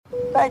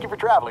Thank you for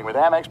traveling with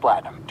Amex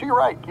Platinum. To your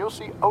right, you'll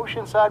see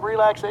oceanside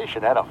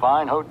relaxation at a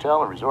fine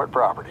hotel and resort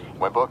property.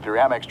 When booked through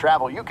Amex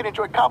Travel, you can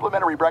enjoy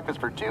complimentary breakfast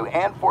for 2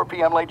 and 4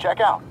 p.m. late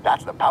checkout.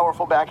 That's the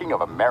powerful backing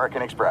of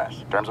American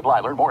Express. Terms apply.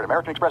 Learn more at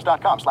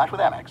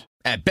americanexpress.com/withAmex.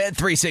 At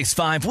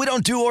Bet365, we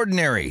don't do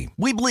ordinary.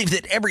 We believe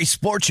that every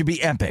sport should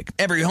be epic.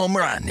 Every home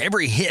run,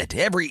 every hit,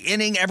 every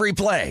inning, every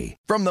play.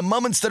 From the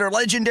moments that are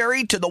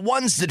legendary to the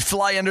ones that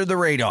fly under the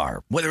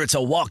radar. Whether it's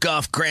a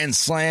walk-off grand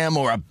slam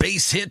or a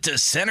base hit to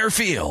center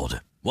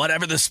field.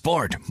 Whatever the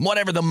sport,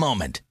 whatever the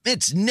moment,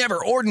 it's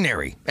never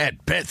ordinary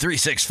at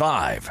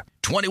Bet365.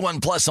 21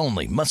 plus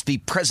only. Must be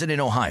present in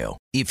Ohio.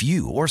 If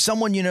you or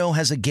someone you know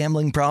has a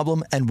gambling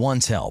problem and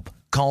wants help,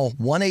 call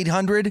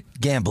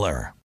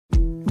 1-800-GAMBLER.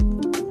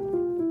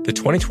 The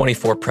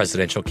 2024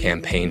 presidential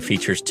campaign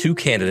features two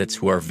candidates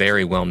who are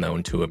very well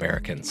known to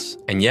Americans.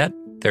 And yet,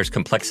 there's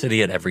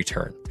complexity at every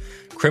turn.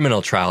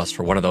 Criminal trials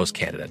for one of those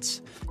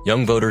candidates.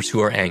 Young voters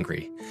who are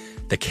angry.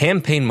 The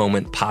Campaign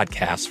Moment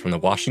podcast from the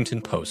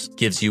Washington Post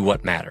gives you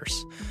what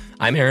matters.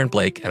 I'm Aaron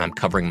Blake, and I'm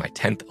covering my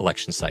 10th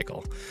election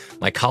cycle.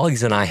 My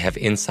colleagues and I have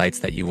insights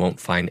that you won't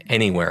find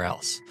anywhere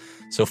else.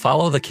 So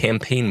follow The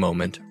Campaign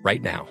Moment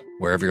right now,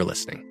 wherever you're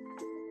listening.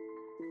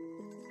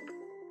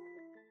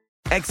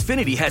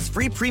 Xfinity has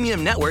free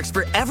premium networks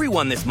for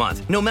everyone this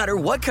month, no matter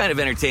what kind of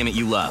entertainment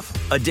you love.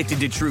 Addicted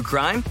to true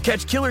crime?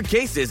 Catch killer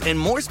cases and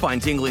more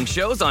spine-tingling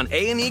shows on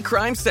A&E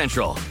Crime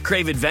Central.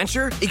 Crave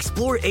adventure?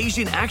 Explore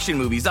Asian action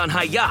movies on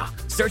Hi-Ya.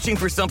 Searching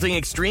for something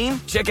extreme?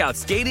 Check out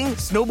skating,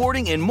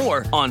 snowboarding, and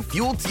more on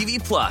Fuel TV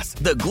Plus,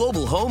 the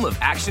global home of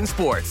action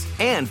sports.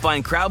 And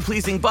find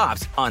crowd-pleasing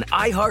bops on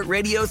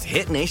iHeartRadio's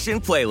Hit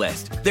Nation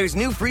playlist. There's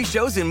new free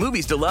shows and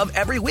movies to love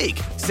every week.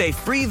 Say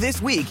free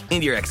this week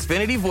in your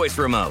Xfinity voice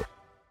remote.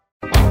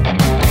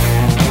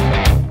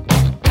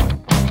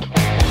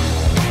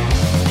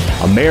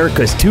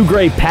 America's two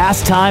great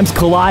pastimes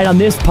collide on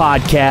this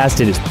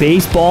podcast. It is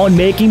baseball and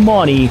making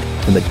money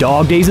from the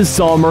dog days of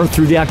summer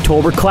through the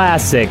October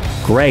Classic.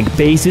 Greg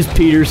Bases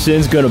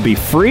Peterson's going to be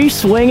free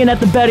swinging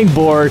at the betting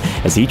board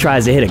as he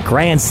tries to hit a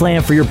grand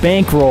slam for your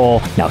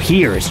bankroll. Now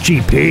here is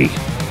GP.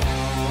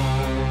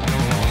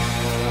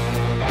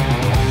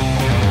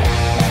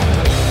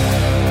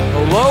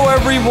 Hello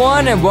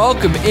everyone and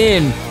welcome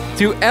in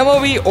to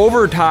MLB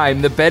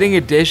Overtime, the betting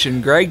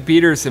edition. Greg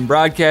Peterson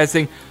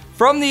broadcasting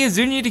from the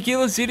Azuña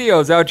Tequila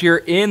Studios out here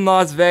in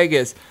Las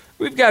Vegas.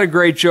 We've got a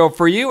great show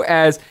for you,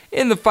 as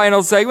in the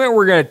final segment,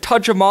 we're going to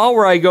touch them all,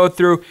 where I go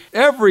through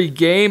every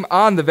game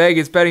on the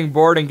Vegas betting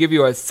board and give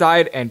you a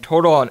side and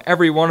total on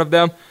every one of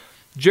them.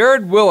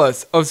 Jared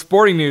Willis of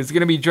Sporting News is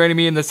going to be joining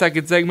me in the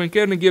second segment,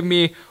 going to give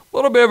me a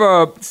little bit of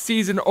a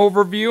season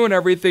overview and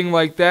everything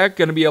like that.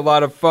 Going to be a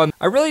lot of fun.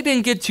 I really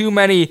didn't get too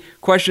many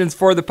questions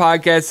for the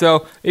podcast,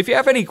 so if you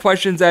have any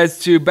questions as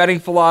to betting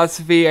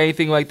philosophy,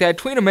 anything like that,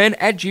 tweet them in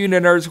at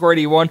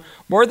 @GUnit_81.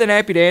 More than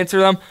happy to answer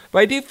them. But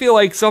I do feel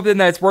like something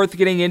that's worth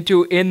getting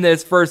into in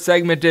this first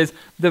segment is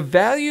the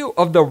value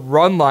of the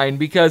run line,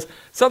 because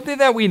something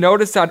that we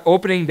noticed on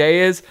opening day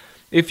is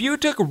if you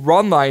took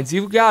run lines,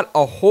 you've got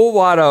a whole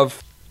lot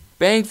of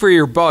bang for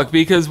your buck,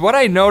 because what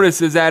I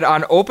noticed is that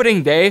on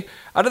opening day,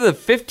 out of the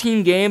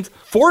 15 games,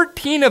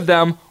 14 of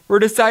them were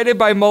decided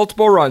by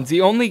multiple runs.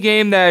 The only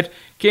game that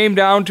came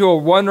down to a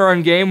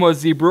one-run game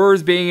was the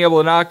Brewers being able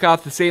to knock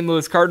off the St.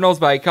 Louis Cardinals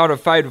by a count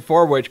of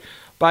 5-4, which,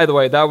 by the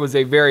way, that was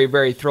a very,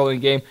 very thrilling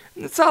game.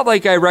 It's not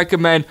like I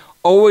recommend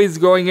always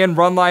going in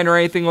run line or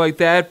anything like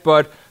that,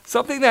 but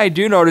something that I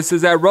do notice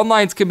is that run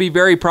lines can be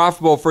very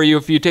profitable for you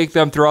if you take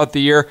them throughout the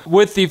year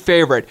with the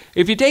favorite.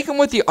 If you take them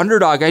with the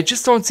underdog, I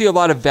just don't see a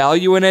lot of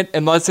value in it,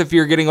 unless if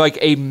you're getting like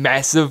a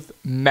massive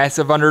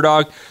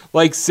underdog.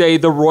 Like, say,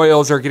 the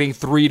Royals are getting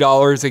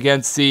 $3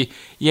 against the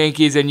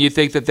Yankees, and you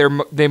think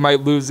that they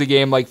might lose the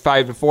game like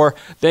 5-4.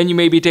 Then you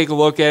maybe take a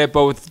look at it,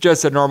 but with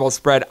just a normal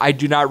spread, I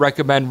do not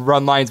recommend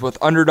run lines with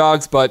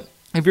underdogs, but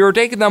if you were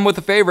taking them with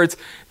the favorites,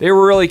 they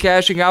were really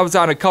cashing. I was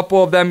on a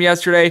couple of them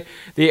yesterday.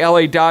 The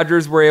LA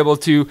Dodgers were able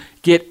to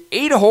get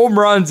 8 home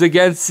runs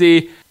against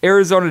the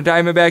Arizona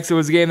Diamondbacks. It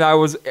was a game that I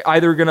was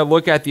either going to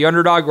look at the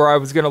underdog or I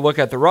was going to look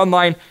at the run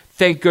line.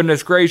 Thank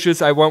goodness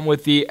gracious, I went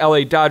with the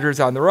LA Dodgers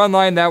on the run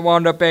line. That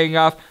wound up paying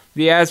off.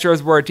 The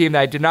Astros were a team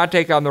that I did not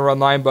take on the run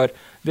line, but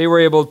they were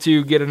able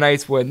to get a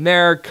nice win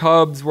there.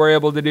 Cubs were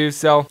able to do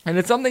so. And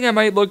it's something I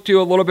might look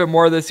to a little bit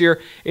more this year.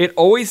 It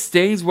always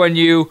stings when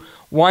you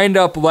wind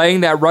up laying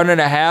that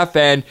 1.5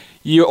 and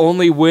you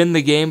only win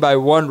the game by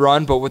 1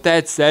 run. But with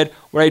that said,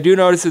 what I do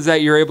notice is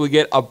that you're able to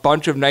get a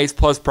bunch of nice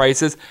plus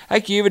prices.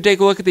 Heck, you even take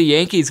a look at the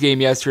Yankees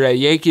game yesterday.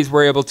 Yankees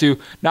were able to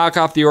knock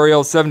off the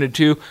Orioles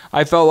 7-2.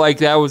 I felt like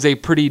that was a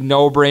pretty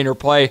no-brainer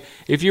play.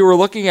 If you were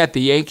looking at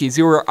the Yankees,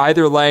 you were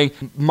either laying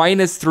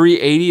minus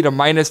 $3.80 to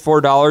minus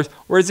 $4,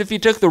 whereas if you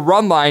took the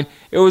run line,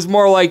 it was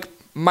more like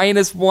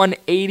minus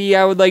 180,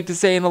 I would like to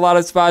say, in a lot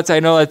of spots. I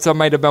know that some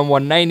might have been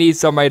 190,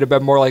 some might have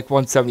been more like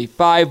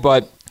 175,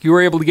 but you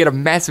were able to get a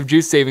massive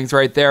juice savings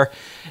right there.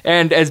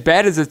 And as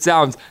bad as it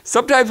sounds,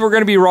 sometimes we're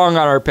going to be wrong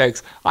on our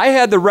picks. I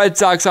had the Red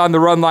Sox on the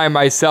run line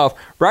myself.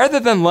 Rather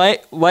than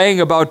laying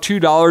about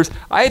 $2,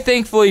 I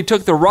thankfully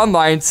took the run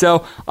line,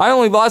 so I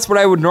only lost what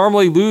I would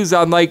normally lose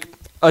on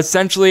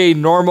essentially a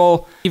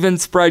normal even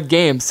spread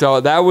game.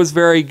 So that was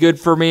very good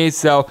for me.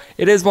 So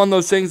it is one of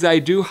those things that I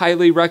do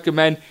highly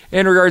recommend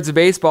in regards to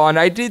baseball. And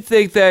I did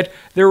think that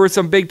there were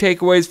some big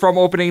takeaways from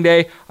opening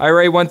day. I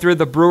already went through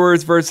the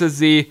Brewers versus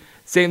the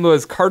St.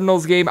 Louis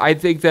Cardinals game. I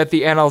think that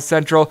the NL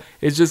Central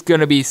is just going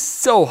to be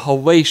so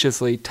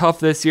hellaciously tough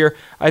this year.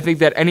 I think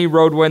that any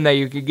road win that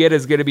you could get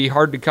is going to be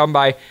hard to come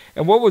by.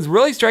 And what was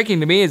really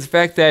striking to me is the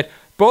fact that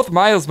both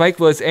Miles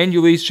Mikolas and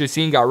Ulysses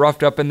Chacin got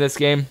roughed up in this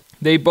game.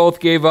 They both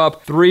gave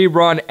up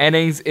 3-run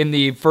innings in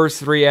the first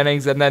 3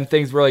 innings, and then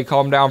things really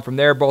calmed down from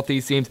there. Both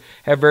these teams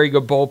have very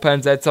good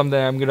bullpens. That's something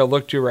I'm going to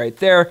look to right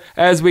there.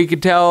 As we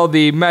could tell,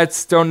 the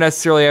Mets don't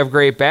necessarily have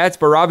great bats,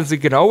 but Robinson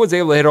Cano was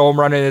able to hit a home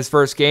run in his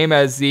first game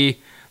as the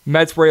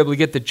Mets were able to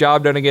get the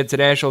job done against the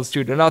Nationals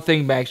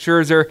 2-0. Max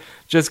Scherzer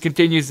just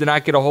continues to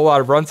not get a whole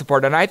lot of run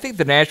support, and I think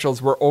the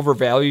Nationals were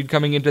overvalued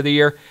coming into the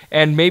year,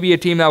 and maybe a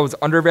team that was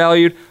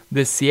undervalued,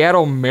 the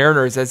Seattle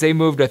Mariners, as they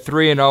moved to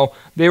 3-0,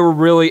 they were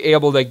really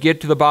able to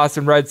get to the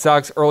Boston Red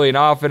Sox early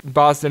enough, and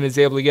Boston is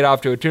able to get off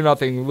to a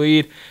 2-0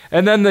 lead,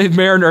 and then the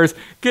Mariners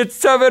get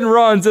 7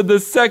 runs in the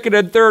second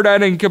and third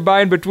inning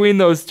combined between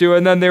those two,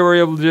 and then they were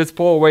able to just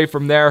pull away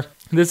from there.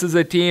 This is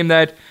a team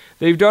that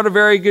they've done a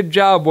very good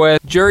job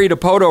with Jerry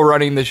DiPoto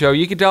running the show.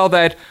 You can tell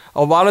that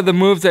a lot of the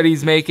moves that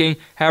he's making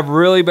have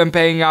really been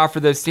paying off for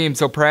this team.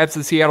 So perhaps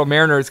the Seattle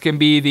Mariners can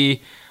be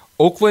the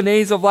Oakland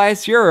A's of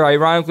last year.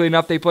 Ironically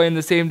enough, they play in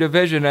the same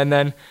division. And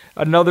then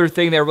another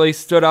thing that really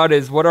stood out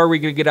is what are we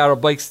going to get out of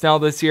Blake Snell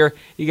this year?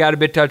 He got a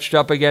bit touched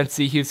up against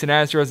the Houston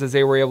Astros as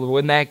they were able to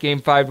win that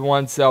game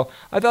 5-1. So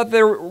I thought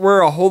there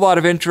were a whole lot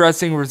of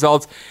interesting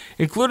results,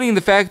 including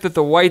the fact that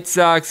the White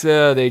Sox,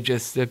 they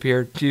just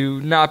appear to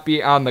not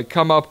be on the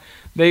come-up.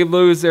 They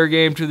lose their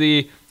game to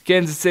the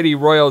Kansas City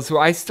Royals, who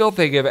I still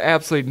think have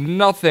absolutely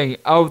nothing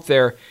out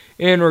there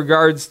in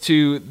regards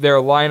to their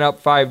lineup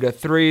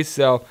 5-3.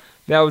 So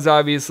that was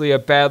obviously a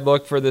bad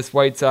look for this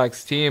White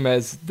Sox team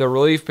as the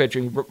relief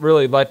pitching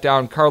really let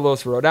down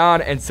Carlos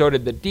Rodon, and so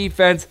did the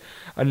defense.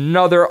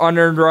 Another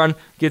unearned run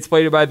gets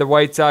played by the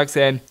White Sox,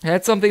 and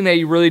that's something that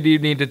you really do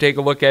need to take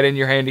a look at in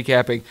your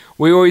handicapping.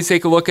 We always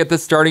take a look at the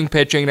starting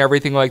pitching and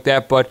everything like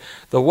that, but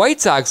the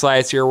White Sox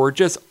last year were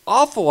just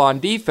awful on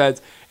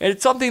defense, and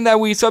it's something that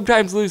we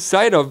sometimes lose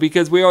sight of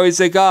because we always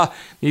think,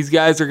 these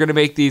guys are going to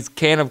make these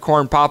can of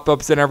corn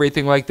pop-ups and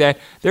everything like that.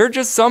 There are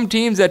just some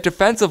teams that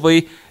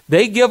defensively,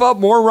 they give up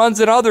more runs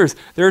than others.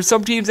 There are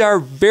some teams that are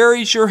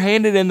very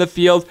sure-handed in the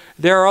field.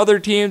 There are other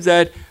teams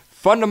that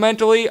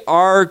fundamentally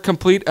are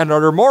complete and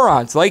utter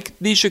morons, like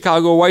the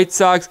Chicago White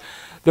Sox.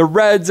 The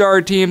Reds are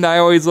a team that I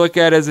always look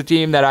at as a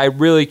team that I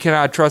really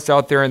cannot trust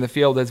out there in the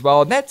field as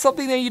well. And that's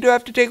something that you do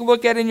have to take a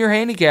look at in your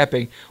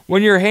handicapping.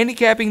 When you're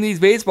handicapping these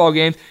baseball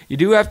games, you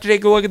do have to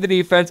take a look at the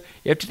defense.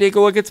 You have to take a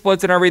look at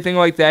splits and everything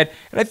like that.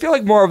 And I feel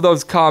like more of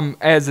those come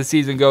as the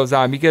season goes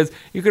on because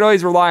you can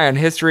always rely on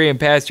history and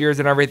past years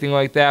and everything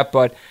like that.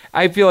 But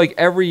I feel like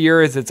every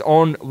year is its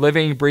own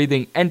living,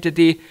 breathing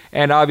entity.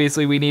 And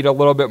obviously we need a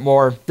little bit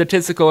more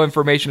statistical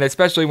information,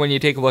 especially when you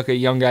take a look at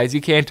young guys.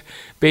 You can't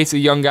base a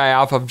young guy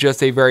off of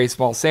just a very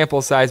small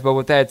sample size. But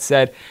with that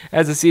said,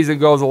 as the season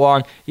goes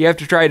along, you have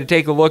to try to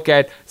take a look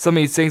at some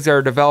of these things that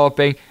are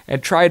developing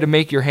and try to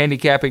make your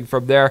handicapping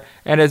from there.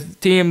 And as a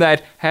team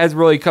that has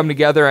really come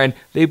together and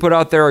they put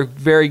out their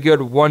very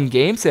good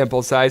one-game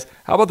sample size,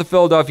 how about the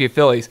Philadelphia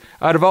Phillies?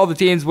 Out of all the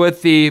teams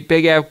with the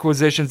big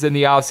acquisitions in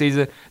the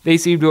offseason, they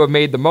seem to have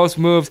made the most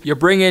moves. You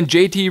bring in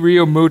JT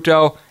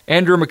Realmuto,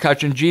 Andrew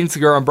McCutchen, Gene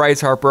Segura, and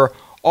Bryce Harper.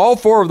 All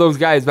 4 of those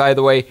guys, by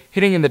the way,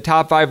 hitting in the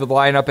top 5 of the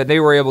lineup, and they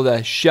were able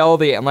to shell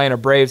the Atlanta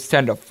Braves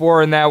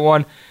 10-4 in that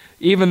one.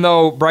 Even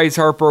though Bryce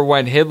Harper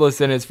went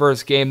hitless in his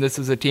first game, this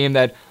is a team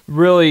that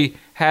really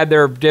had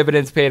their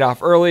dividends paid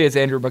off early as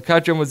Andrew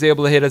McCutchen was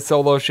able to hit a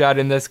solo shot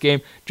in this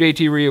game.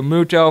 JT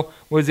Realmuto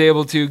was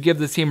able to give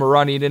this team a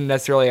run. He didn't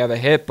necessarily have a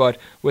hit, but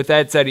with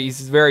that said,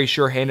 he's very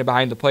sure-handed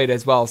behind the plate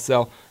as well.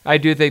 So I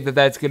do think that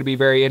that's going to be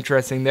very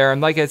interesting there.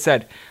 And like I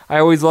said, I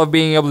always love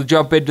being able to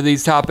jump into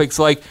these topics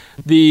like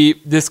the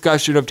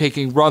discussion of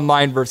taking run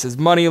line versus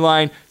money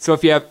line. So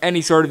if you have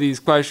any sort of these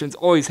questions,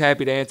 always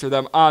happy to answer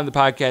them on the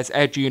podcast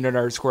at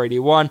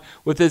 @GUnit_81.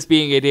 With this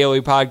being a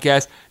daily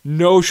podcast,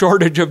 no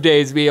shortage of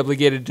days to be able to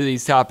get into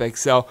these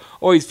topics. So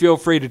always feel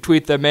free to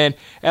tweet them in.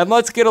 And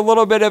let's get a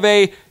little bit of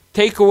a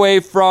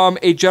takeaway from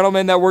a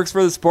gentleman that works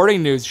for the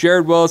Sporting News,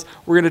 Jared Willis.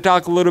 We're going to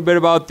talk a little bit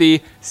about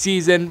the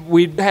season.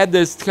 We had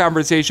this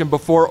conversation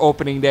before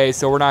opening day,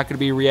 so we're not going to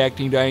be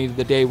reacting to any of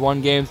the day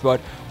one games,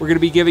 but we're going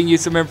to be giving you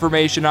some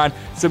information on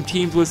some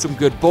teams with some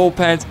good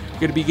bullpens. We're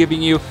going to be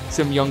giving you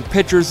some young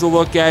pitchers to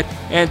look at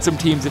and some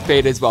teams that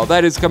fade as well.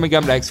 That is coming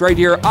up next right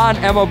here on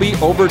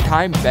MLB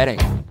Overtime Betting.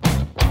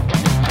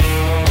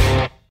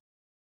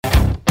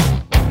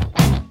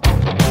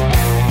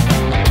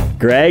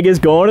 Greg is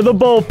going to the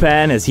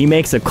bullpen as he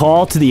makes a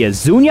call to the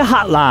Azuñia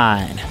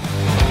hotline.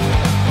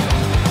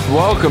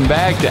 Welcome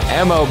back to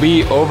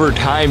MLB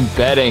Overtime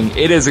Betting.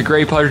 It is a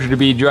great pleasure to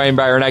be joined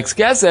by our next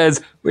guest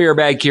as we are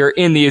back here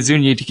in the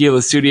Azuñia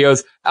Tequila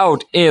Studios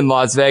out in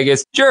Las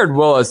Vegas. Jared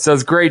Willis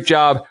does a great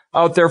job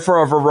out there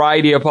for a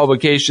variety of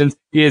publications.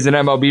 He is an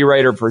MLB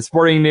writer for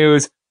Sporting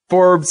News,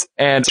 Forbes,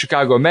 and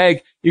Chicago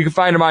Mag. You can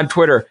find him on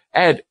Twitter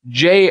at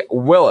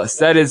JWillis.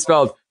 That is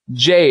spelled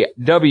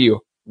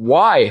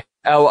JWYLLYS.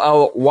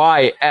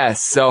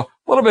 So a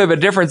little bit of a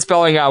different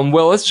spelling on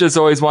Willis. Just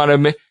always want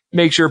to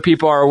make sure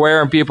people are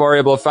aware and people are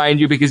able to find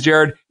you because,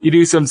 Jared, you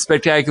do some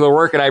spectacular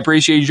work, and I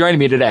appreciate you joining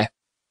me today.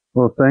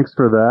 Well, thanks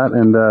for that,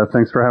 and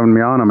thanks for having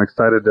me on. I'm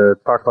excited to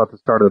talk about the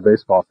start of the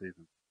baseball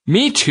season.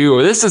 Me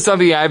too. This is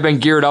something I've been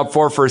geared up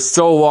for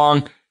so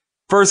long.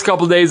 First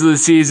couple days of the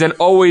season,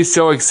 always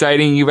so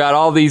exciting. You've got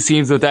all these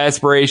teams with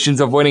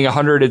aspirations of winning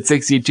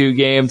 162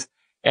 games.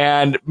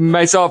 And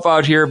myself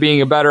out here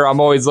being a bettor, I'm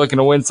always looking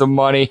to win some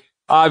money.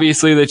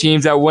 Obviously, the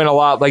teams that win a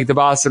lot, like the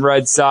Boston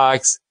Red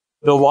Sox,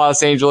 the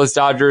Los Angeles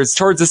Dodgers,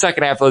 towards the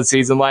second half of the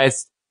season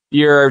last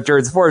year,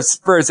 towards the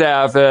first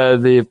half,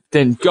 they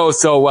didn't go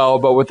so well.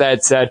 But with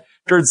that said,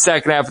 towards the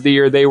second half of the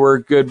year, they were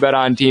good bet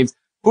on teams.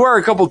 Who are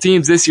a couple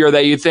teams this year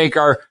that you think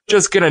are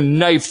just going to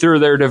knife through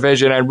their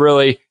division and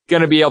really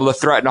going to be able to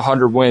threaten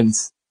 100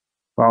 wins?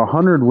 Well,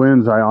 100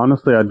 wins, I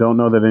don't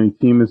know that any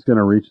team is going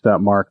to reach that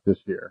mark this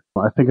year.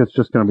 I think it's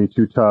just going to be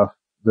too tough.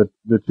 The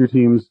two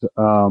teams, two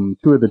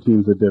of the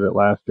teams that did it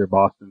last year,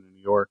 Boston and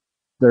New York,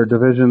 their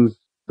divisions,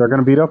 they're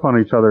going to beat up on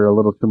each other a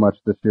little too much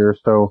this year.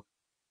 So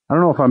I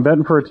don't know if I'm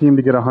betting for a team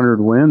to get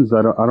 100 wins.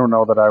 I don't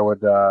know that I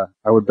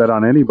would bet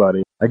on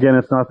anybody. Again,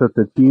 it's not that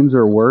the teams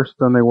are worse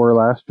than they were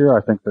last year.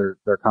 I think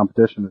their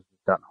competition has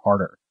just gotten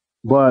harder.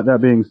 But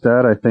that being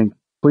said, I think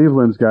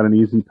Cleveland's got an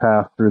easy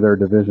path through their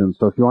division.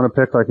 So if you want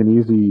to pick like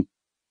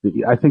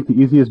I think the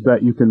easiest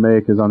bet you can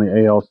make is on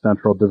the AL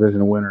Central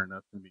division winner, and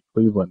that's going to be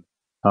Cleveland.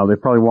 They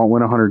probably won't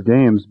win 100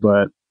 games,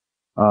 but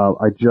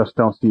I just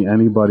don't see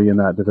anybody in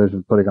that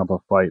division putting up a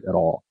fight at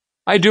all.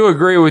 I do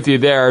agree with you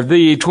there.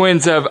 The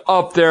Twins have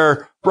upped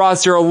their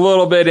roster a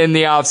little bit in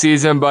the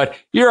offseason, but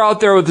you're out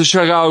there with the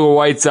Chicago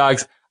White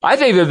Sox. I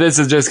think that this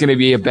is just going to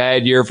be a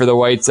bad year for the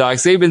White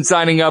Sox. They've been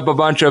signing up a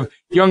bunch of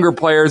younger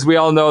players. We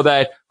all know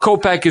that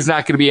Kopech is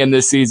not going to be in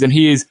this season.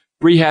 He's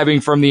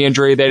rehabbing from the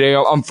injury that he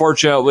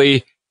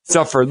unfortunately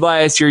suffered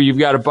last year. You've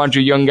got a bunch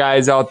of young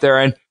guys out there,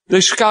 and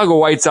the Chicago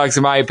White Sox,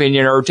 in my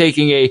opinion, are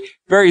taking a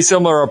very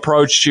similar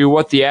approach to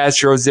what the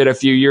Astros did a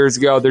few years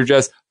ago. They're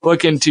just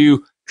looking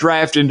to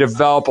draft and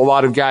develop a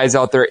lot of guys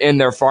out there in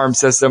their farm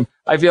system.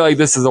 I feel like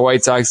this is a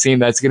White Sox team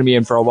that's going to be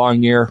in for a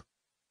long year.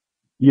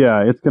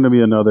 Yeah, it's going to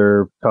be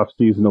another tough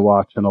season to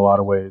watch in a lot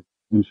of ways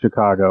in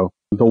Chicago.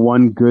 The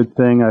one good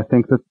thing I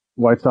think that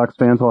White Sox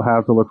fans will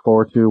have to look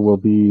forward to will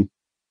be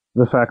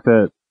the fact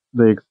that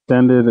they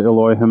extended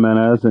Eloy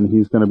Jimenez, and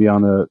he's going to be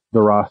on the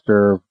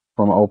roster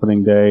from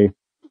opening day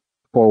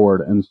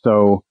forward. And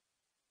so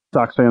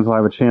Sox fans will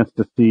have a chance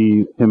to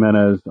see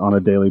Jimenez on a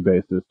daily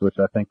basis, which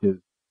I think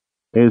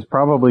is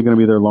probably going to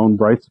be their lone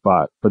bright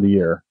spot for the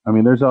year. I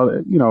mean, there's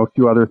a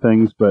few other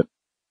things, but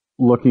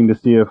looking to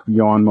see if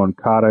Yohan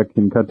Moncada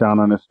can cut down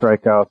on his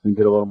strikeouts and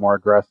get a little more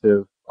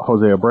aggressive.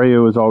 Jose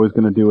Abreu is always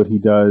going to do what he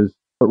does.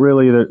 But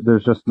really,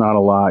 there's just not a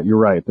lot. You're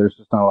right. There's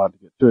just not a lot to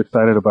get too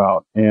excited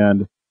about.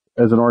 And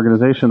as an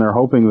organization, they're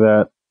hoping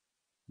that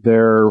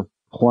their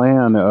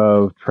plan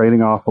of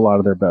trading off a lot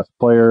of their best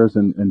players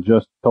and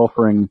just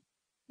pilfering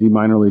the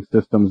minor league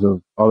systems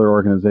of other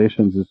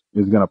organizations is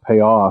going to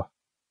pay off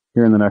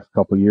here in the next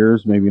couple of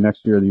years, maybe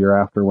next year or the year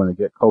after when they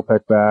get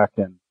Kopech back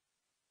and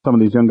some of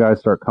these young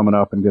guys start coming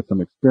up and get some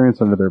experience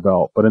under their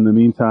belt. But in the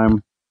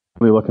meantime,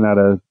 we're looking at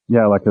a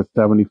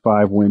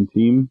 75-win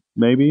team,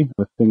 maybe,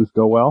 if things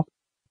go well.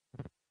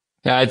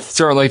 Yeah, I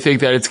certainly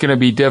think that it's going to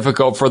be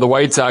difficult for the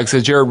White Sox.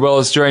 As Jared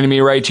Willis joining me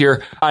right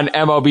here on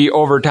MLB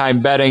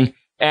Overtime Betting.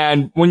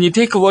 And when you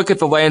take a look at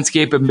the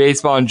landscape in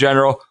baseball in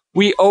general,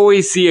 we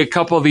always see a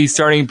couple of these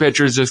starting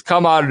pitchers just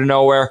come out of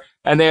nowhere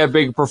and they have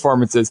big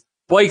performances.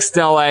 Blake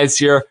Snell last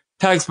year,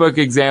 textbook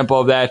example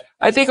of that.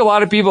 I think a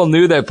lot of people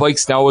knew that Blake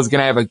Snell was going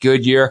to have a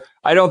good year.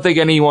 I don't think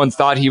anyone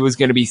thought he was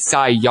going to be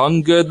Cy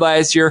Young good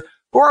last year.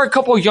 Or a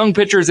couple of young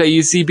pitchers that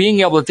you see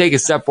being able to take a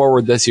step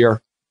forward this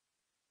year.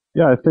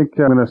 Yeah, I think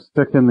I'm going to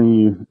stick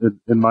in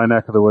my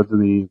neck of the woods in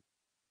the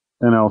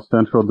NL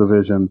Central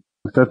Division.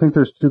 So I think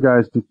there's two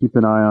guys to keep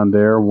an eye on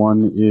there.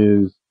 One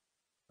is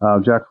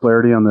Jack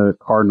Flaherty on the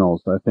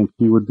Cardinals. I think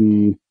he would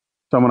be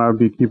someone I would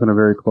be keeping a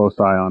very close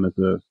eye on as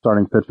a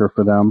starting pitcher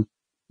for them.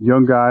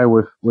 Young guy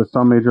with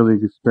some major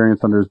league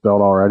experience under his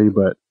belt already,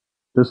 but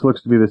this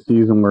looks to be the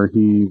season where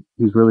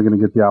he's really going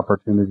to get the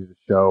opportunity to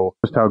show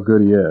just how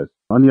good he is.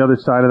 On the other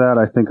side of that,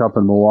 I think up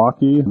in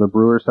Milwaukee, the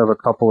Brewers have a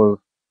couple of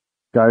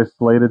guys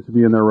slated to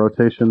be in their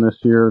rotation this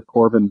year,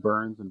 Corbin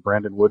Burns and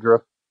Brandon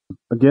Woodruff.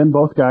 Again,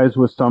 both guys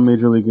with some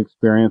major league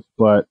experience,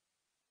 but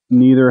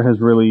neither has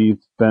really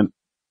spent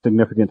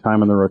significant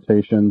time in the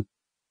rotation.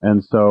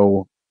 And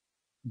so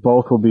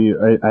both will be,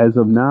 as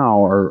of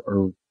now,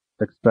 are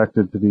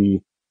expected to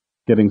be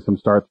getting some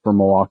starts for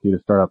Milwaukee to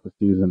start out the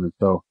season. And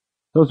so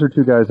those are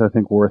two guys I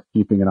think worth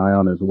keeping an eye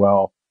on as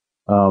well.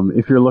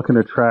 If you're looking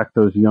to track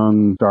those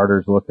young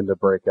starters looking to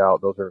break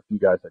out, those are a few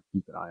guys I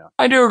keep an eye on.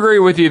 I do agree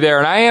with you there,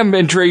 and I am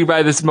intrigued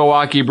by this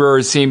Milwaukee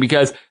Brewers team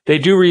because they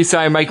do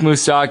re-sign Mike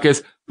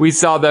Moustakas. We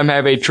saw them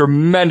have a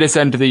tremendous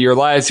end to the year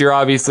last year.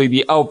 Obviously,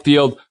 the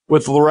outfield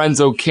with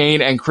Lorenzo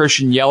Cain and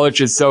Christian Yelich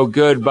is so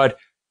good, but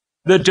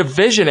the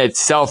division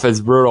itself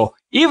is brutal.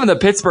 Even the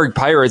Pittsburgh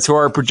Pirates, who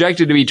are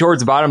projected to be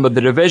towards the bottom of the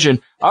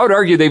division, I would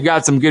argue they've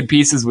got some good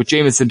pieces with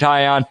Jameson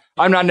Taillon.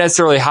 I'm not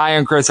necessarily high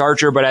on Chris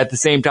Archer, but at the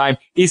same time,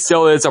 he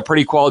still is a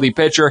pretty quality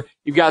pitcher.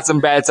 You've got some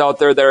bats out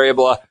there that are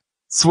able to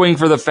swing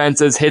for the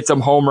fences, hit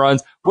some home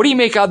runs. What do you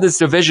make out of this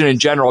division in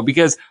general?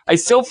 Because I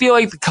still feel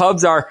like the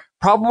Cubs are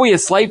probably a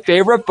slight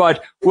favorite,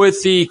 but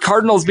with the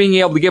Cardinals being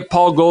able to get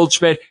Paul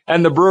Goldschmidt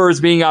and the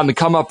Brewers being on the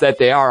come up that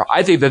they are,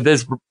 I think that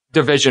this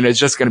division is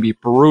just going to be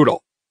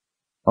brutal.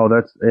 Oh,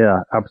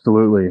 yeah,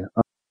 absolutely.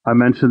 I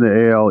mentioned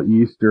the AL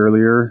East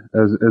earlier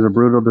as a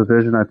brutal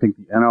division. I think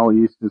the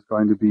NL East is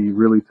going to be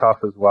really tough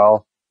as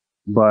well,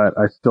 but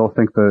I still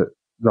think that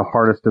the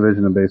hardest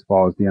division in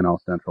baseball is the NL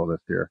Central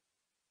this year.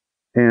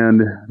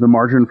 And the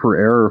margin for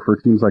error for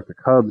teams like the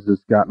Cubs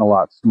has gotten a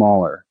lot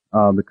smaller.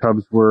 The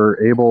Cubs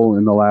were able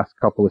in the last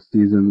couple of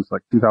seasons,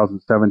 like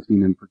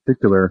 2017 in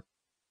particular,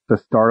 to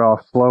start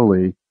off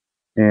slowly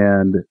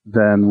and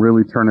then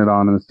really turn it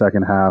on in the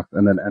second half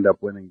and then end up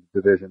winning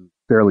the division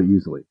fairly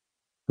easily.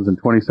 Because in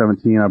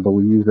 2017, I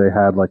believe they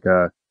had like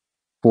a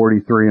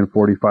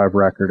 43-45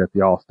 record at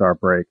the All-Star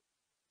break.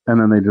 And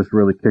then they just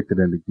really kicked it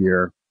into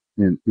gear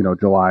in,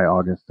 July,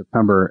 August,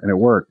 September, and it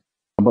worked.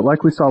 But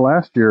like we saw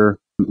last year,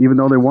 even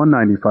though they won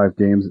 95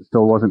 games, it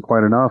still wasn't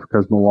quite enough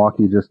because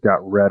Milwaukee just got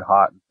red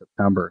hot in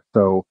September.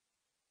 So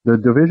the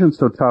division's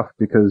so tough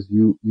because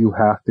you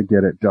have to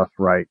get it just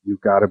right.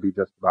 You've got to be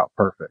just about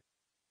perfect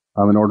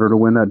in order to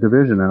win that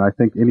division. And I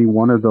think any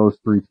one of those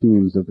three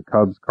teams, of the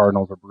Cubs,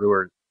 Cardinals, or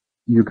Brewers,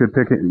 you could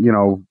pick it,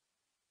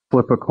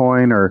 flip a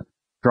coin or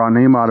draw a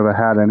name out of a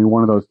hat. Any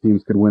one of those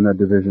teams could win that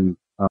division.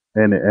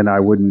 And I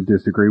wouldn't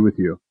disagree with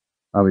you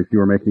if you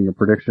were making a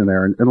prediction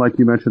there. And like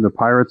you mentioned, the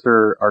Pirates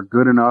are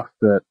good enough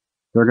that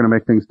they're going to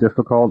make things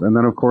difficult. And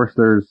then, of course,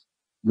 there's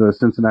the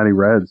Cincinnati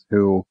Reds,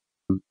 who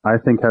I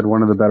think had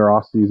one of the better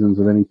off seasons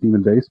of any team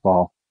in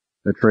baseball.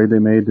 The trade they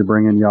made to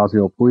bring in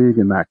Yasiel Puig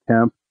and Matt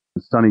Kemp,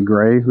 and Sonny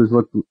Gray, who's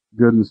looked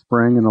good in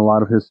spring in a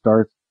lot of his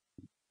starts.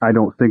 I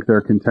don't think they're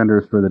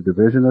contenders for the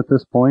division at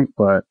this point,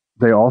 but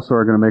they also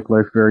are going to make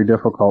life very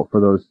difficult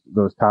for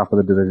those top of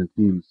the division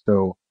teams.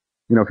 So,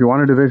 if you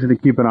want a division to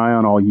keep an eye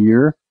on all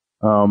year,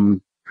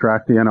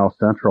 track the NL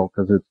Central,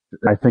 because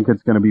I think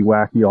it's going to be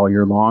wacky all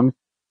year long.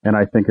 And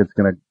I think it's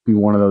going to be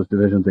one of those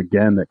divisions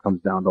again that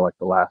comes down to like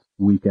the last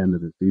weekend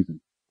of the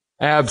season.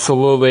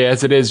 Absolutely,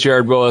 as it is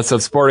Jared Willis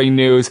of Sporting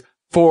News,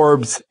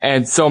 Forbes,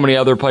 and so many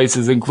other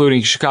places,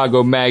 including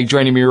Chicago Mag,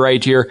 joining me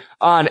right here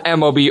on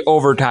MLB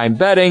Overtime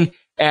Betting.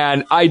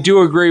 And I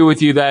do agree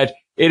with you that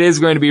it is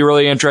going to be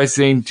really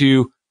interesting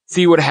to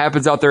see what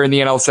happens out there in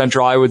the NL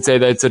Central. I would say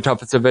that it's the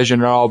toughest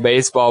division in all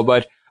baseball,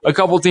 but a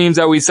couple teams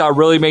that we saw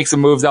really make some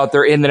moves out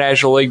there in the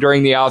National League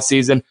during the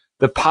offseason,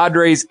 the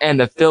Padres and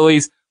the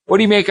Phillies. What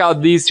do you make out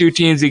of these two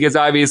teams? Because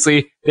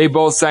obviously they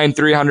both signed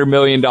 $300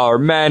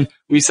 million men.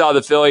 We saw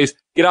the Phillies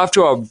get off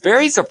to a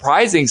very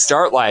surprising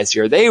start last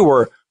year. They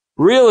were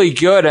really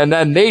good, and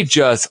then they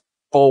just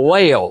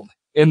flailed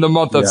in the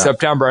month of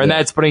September, and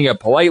that's putting it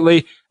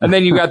politely. And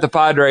then you got the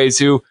Padres,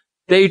 who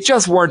they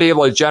just weren't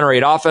able to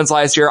generate offense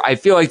last year. I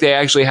feel like they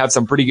actually have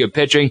some pretty good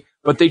pitching,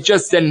 but they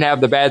just didn't have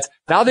the bats.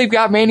 Now they've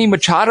got Manny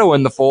Machado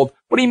in the fold.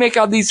 What do you make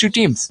out of these two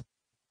teams?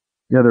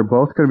 Yeah, they're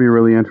both going to be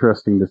really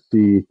interesting to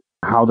see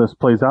how this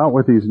plays out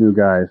with these new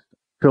guys.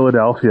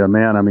 Philadelphia,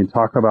 man, I mean,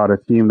 talk about a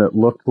team that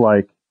looked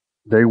like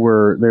they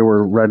were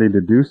ready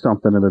to do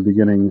something in the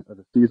beginning of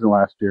the season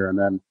last year and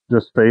then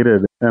just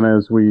faded. And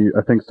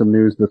I think some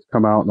news that's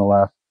come out in the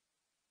last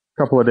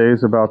couple of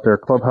days about their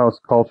clubhouse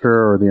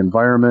culture or the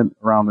environment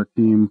around the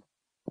team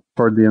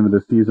toward the end of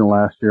the season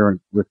last year, and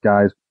with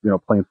guys,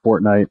 playing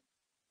Fortnite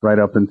right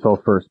up until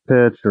first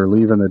pitch or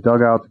leaving the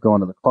dugout to go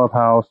into the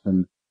clubhouse,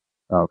 and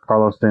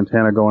Carlos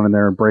Santana going in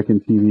there and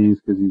breaking TVs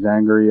because he's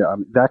angry.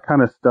 That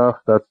kind of stuff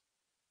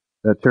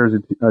that tears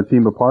a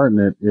team apart,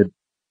 and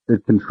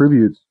it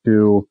contributes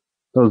to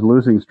those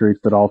losing streaks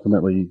that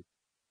ultimately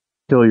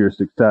kill your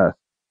success.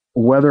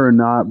 Whether or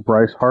not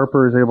Bryce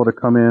Harper is able to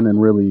come in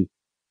and really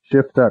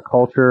shift that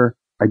culture,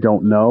 I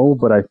don't know,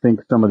 but I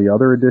think some of the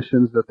other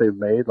additions that they've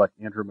made, like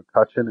Andrew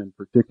McCutchen in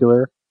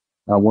particular,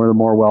 one of the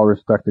more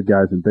well-respected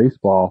guys in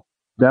baseball,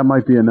 that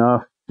might be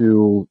enough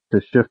to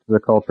shift the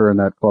culture in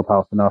that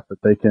clubhouse enough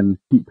that they can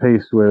keep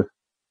pace with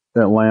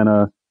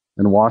Atlanta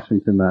and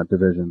Washington, that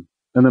division.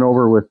 And then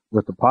over with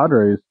the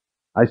Padres,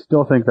 I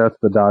still think that's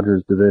the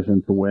Dodgers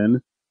division to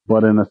win,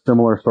 but in a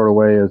similar sort of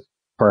way as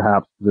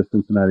perhaps the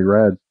Cincinnati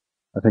Reds.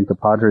 I think the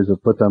Padres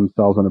have put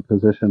themselves in a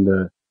position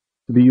to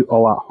be a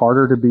lot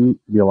harder to beat,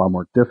 to be a lot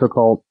more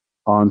difficult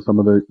on some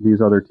of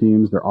these other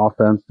teams. Their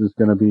offense is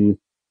going to be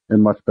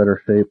in much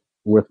better shape.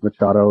 with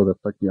Machado. That's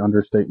like the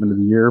understatement of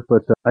the year.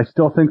 But I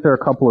still think they're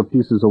a couple of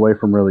pieces away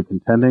from really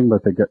contending,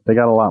 but they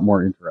got a lot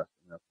more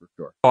interesting, that's for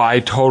sure. Oh, I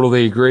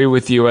totally agree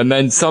with you. And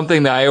then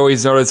something that I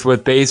always notice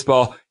with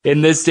baseball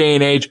in this day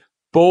and age,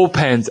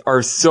 bullpens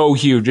are so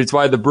huge. It's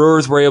why the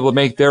Brewers were able to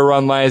make their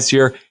run last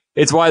year.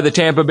 It's why the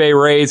Tampa Bay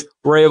Rays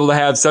were able to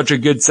have such a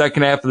good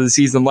second half of the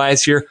season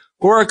last year.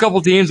 Or a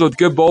couple teams with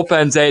good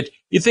bullpens that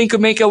you think could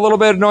make a little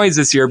bit of noise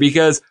this year,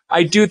 because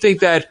I do think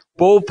that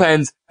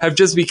bullpens have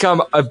just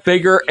become a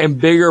bigger and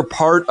bigger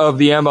part of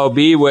the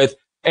MLB with,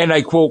 and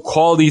I quote,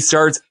 quality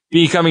starts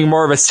becoming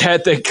more of a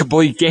stat than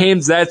complete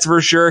games. That's for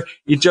sure.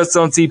 You just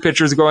don't see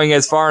pitchers going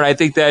as far. And I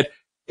think that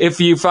if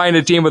you find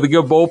a team with a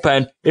good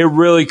bullpen, it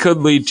really could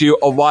lead to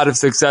a lot of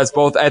success,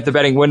 both at the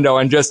betting window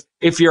and just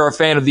if you're a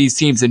fan of these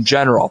teams in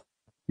general.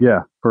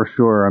 Yeah, for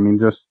sure. I mean,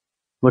 just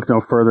look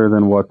no further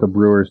than what the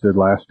Brewers did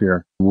last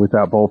year with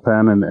that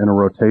bullpen and a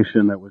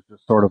rotation that was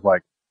just sort of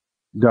like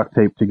duct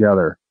taped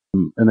together.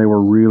 And they were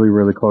really,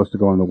 really close to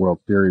going to the World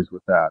Series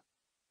with that.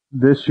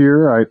 This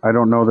year, I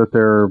don't know that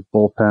their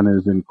bullpen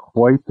is in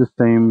quite the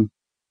same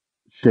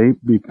shape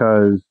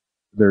because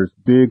there's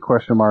big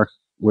question marks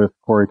with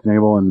Corey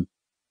Knebel and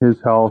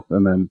his health,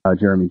 and then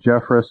Jeremy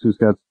Jeffress, who's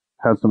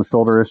had some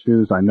shoulder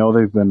issues. I know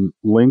they've been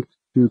linked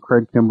to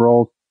Craig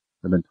Kimbrell.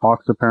 There have been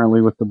talks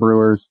apparently with the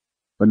Brewers,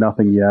 but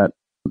nothing yet.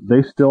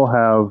 They still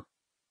have,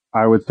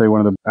 I would say,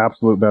 one of the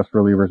absolute best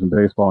relievers in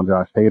baseball in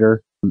Josh Hader.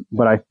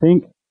 But I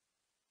think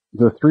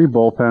the three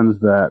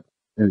bullpens that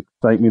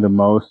excite me the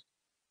most,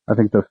 I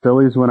think the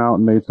Phillies went out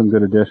and made some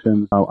good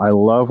additions. I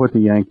love what the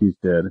Yankees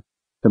did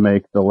to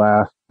make the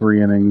last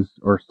 3 innings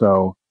or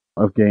so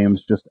of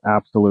games just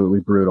absolutely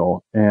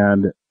brutal.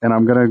 And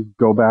I'm going to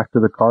go back to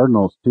the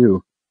Cardinals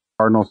too.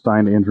 Cardinals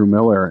signed Andrew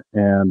Miller,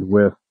 and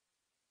with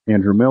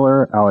Andrew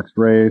Miller, Alex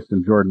Reyes,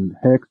 and Jordan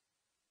Hicks,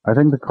 I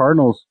think the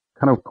Cardinals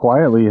kind of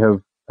quietly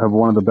have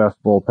one of the best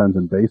bullpens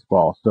in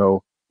baseball.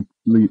 So,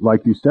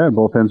 like you said,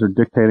 bullpens are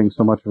dictating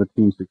so much of a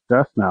team's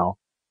success now.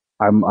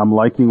 I'm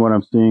liking what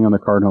I'm seeing on the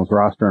Cardinals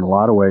roster in a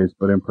lot of ways,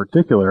 but in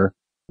particular,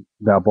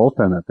 that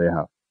bullpen that they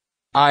have.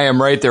 I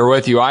am right there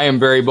with you. I am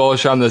very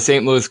bullish on the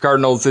St. Louis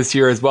Cardinals this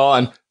year as well.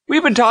 And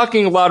we've been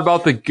talking a lot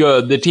about the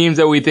good, the teams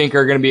that we think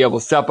are going to be able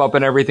to step up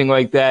and everything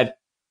like that.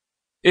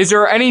 Is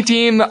there any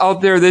team out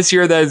there this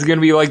year that is going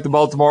to be like the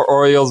Baltimore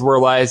Orioles were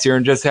last year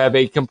and just have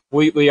a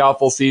completely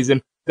awful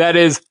season? That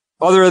is,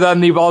 other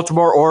than the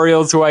Baltimore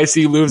Orioles, who I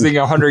see losing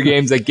 100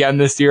 games again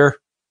this year.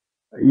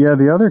 Yeah,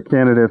 the other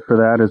candidate for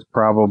that is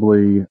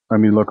probably,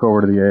 look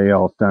over to the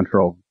AL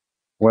Central,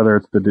 whether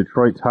it's the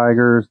Detroit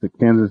Tigers, the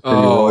Kansas City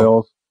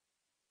Royals.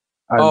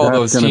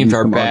 Those teams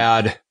are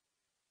bad.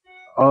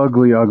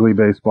 Ugly, ugly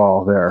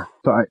baseball there.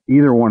 So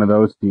either one of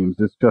those teams,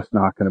 it's just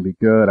not going to be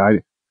good.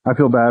 I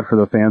feel bad for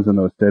the fans in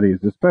those cities,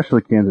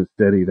 especially Kansas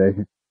City. They,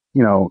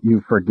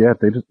 you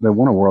forget they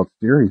won a World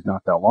Series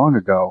not that long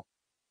ago,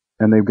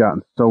 and they've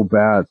gotten so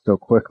bad so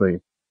quickly.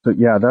 So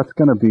yeah, that's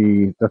going to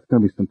be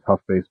some tough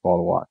baseball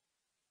to watch.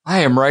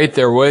 I am right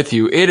there with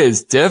you. It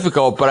is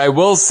difficult, but I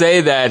will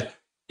say that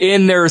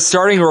in their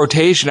starting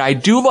rotation, I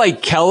do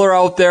like Keller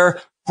out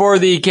there for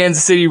the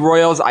Kansas City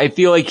Royals. I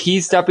feel like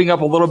he's stepping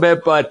up a little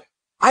bit, but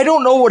I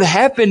don't know what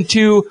happened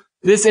to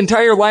this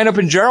entire lineup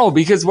in general,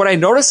 because what I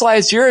noticed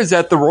last year is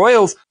that the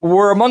Royals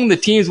were among the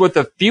teams with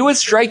the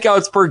fewest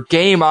strikeouts per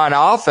game on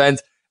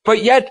offense,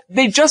 but yet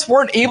they just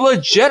weren't able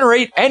to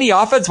generate any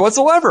offense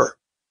whatsoever.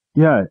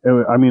 Yeah,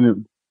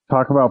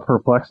 talk about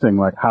perplexing,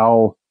 like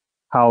how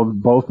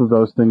both of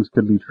those things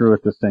could be true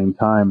at the same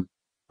time,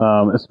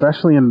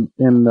 especially in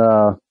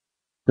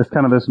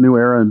this new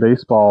era in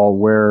baseball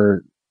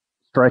where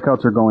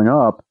strikeouts are going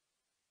up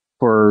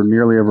for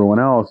nearly everyone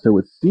else. It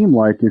would seem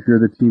like if you're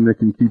the team that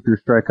can keep your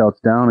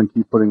strikeouts down and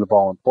keep putting the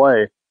ball in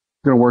play, it's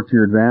going to work to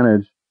your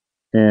advantage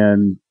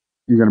and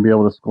you're going to be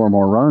able to score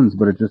more runs,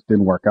 but it just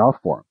didn't work out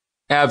for them.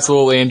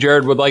 Absolutely. And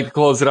Jared would like to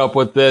close it up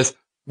with this.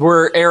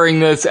 We're airing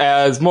this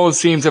as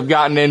most teams have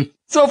gotten in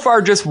so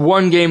far just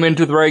one game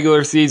into the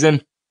regular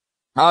season.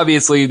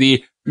 Obviously,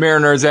 the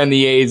Mariners and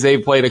the A's,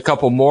 they've played a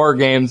couple more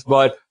games,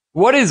 but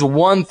what is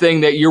one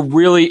thing that you're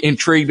really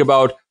intrigued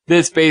about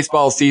this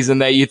baseball season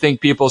that you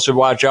think people should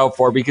watch out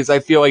for? Because I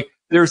feel like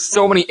there's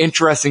so many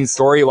interesting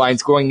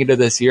storylines going into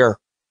this year.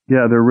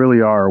 Yeah, there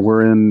really are.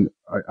 We're in,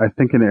 I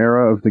think, an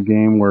era of the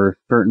game where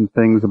certain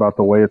things about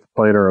the way it's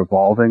played are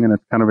evolving, and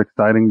it's kind of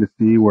exciting to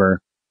see where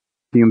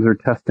teams are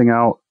testing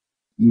out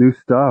new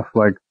stuff.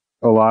 Like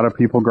a lot of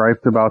people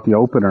griped about the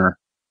opener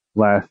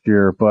last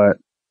year, but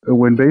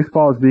when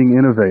baseball is being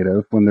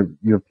innovative, when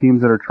you have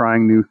teams that are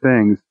trying new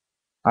things,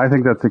 I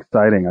think that's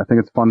exciting. I think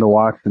it's fun to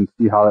watch and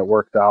see how that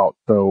works out.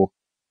 So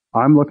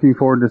I'm looking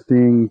forward to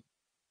seeing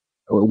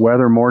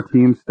whether more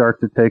teams start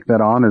to take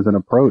that on as an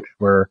approach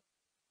where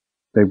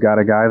they've got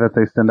a guy that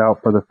they send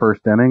out for the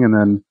first inning and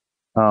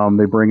then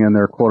they bring in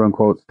their quote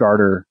unquote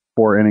starter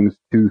 4 innings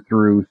 2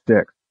 through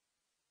 6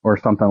 or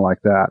something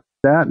like that.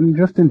 That and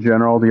just in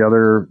general, the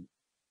other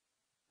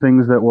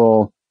things that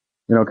will,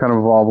 kind of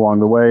evolve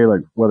along the way,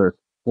 like whether it's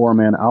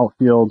 4-man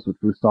outfields, which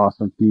we saw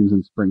some teams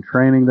in spring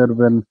training that have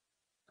been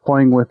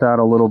playing with that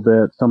a little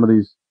bit. Some of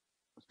these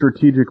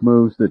strategic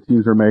moves that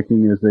teams are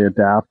making as they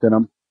adapt. And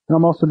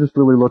I'm also just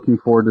really looking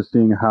forward to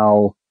seeing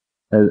how,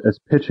 as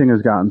pitching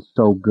has gotten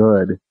so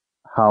good,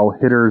 how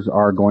hitters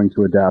are going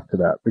to adapt to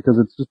that, because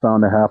it's just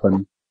bound to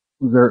happen.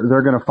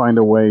 They're going to find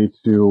a way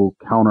to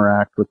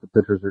counteract what the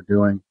pitchers are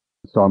doing.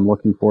 So I'm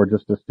looking forward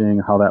just to seeing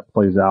how that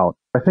plays out.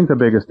 I think the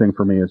biggest thing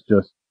for me is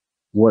just,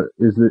 what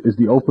is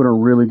the opener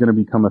really going to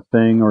become a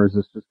thing, or is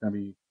this just going to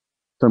be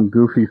some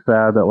goofy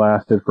fad that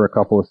lasted for a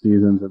couple of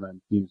seasons and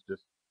then teams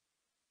just,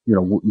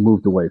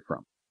 moved away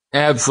from?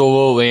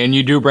 Absolutely. And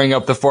you do bring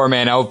up the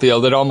 4-man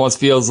outfield. It almost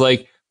feels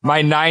like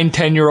my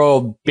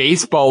 9-10-year-old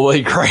baseball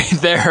league right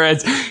there.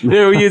 It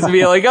used to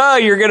be like, oh,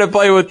 you're going to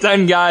play with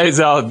 10 guys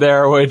out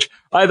there, which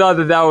I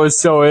thought that was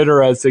so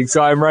interesting.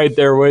 So I'm right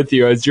there with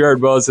you, as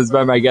Jared Willis has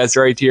been my guest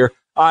right here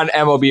on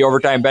MLB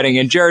Overtime Betting.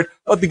 And Jared,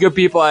 let the good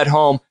people at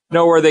home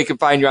know where they can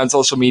find you on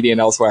social media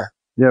and elsewhere.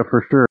 Yeah,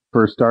 for sure.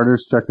 For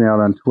starters, check me out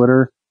on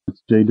Twitter.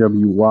 It's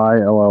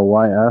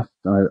JWYLLYS.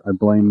 I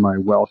blame my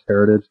Welsh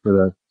heritage for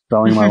the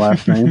spelling of my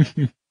last name.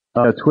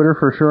 Twitter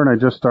for sure, and I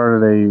just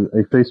started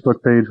a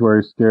Facebook page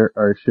where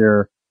I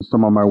share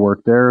some of my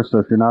work there. So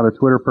if you're not a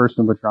Twitter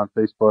person but you're on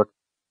Facebook,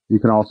 you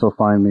can also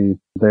find me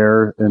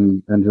there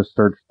and just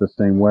search the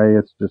same way.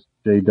 It's just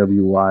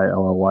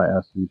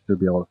JWYLLYS, and you should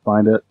be able to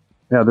find it.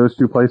 Yeah, those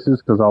two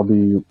places, because I'll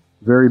be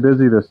very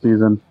busy this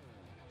season,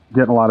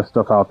 getting a lot of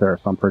stuff out there,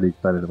 so I'm pretty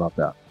excited about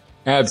that.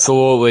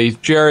 Absolutely.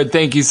 Jared,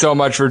 thank you so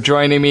much for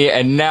joining me.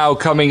 And now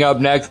coming up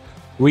next,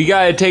 we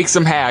got to take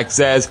some hacks,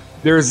 as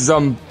there's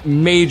some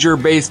major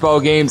baseball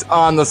games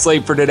on the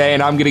slate for today,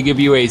 and I'm going to give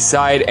you a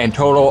side and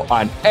total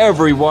on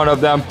every one of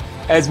them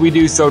as we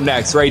do so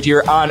next right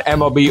here on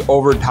MLB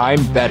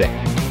Overtime Betting.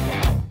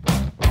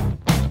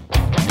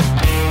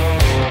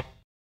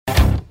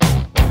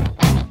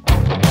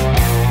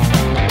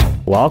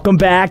 Welcome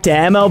back to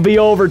MLB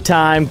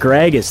Overtime.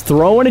 Greg is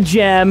throwing a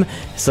gem,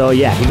 so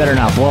yeah, he better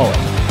not blow it.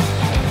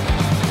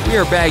 We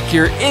are back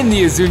here in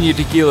the Azuñia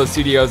Tequila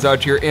Studios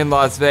out here in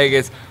Las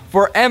Vegas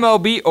for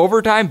MLB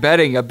Overtime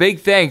Betting. A big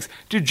thanks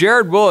to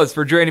Jared Willis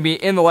for joining me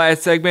in the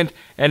last segment.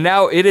 And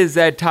now it is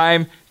that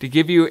time to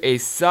give you a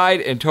side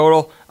and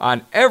total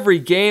on every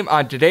game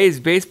on today's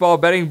baseball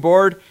betting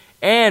board.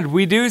 And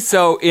we do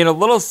so in a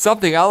little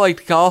something I like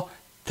to call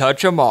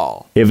Touch 'em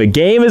all. If a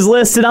game is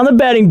listed on the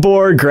betting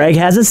board, Greg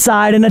has a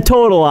side and a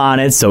total on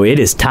it, so it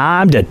is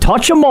time to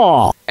touch 'em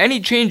all. Any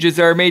changes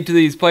that are made to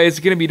these plays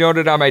are going to be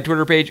noted on my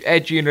Twitter page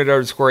at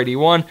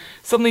 @unit_81.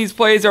 Some of these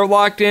plays are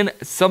locked in,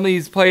 some of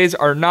these plays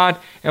are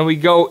not, and we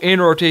go in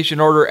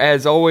rotation order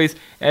as always,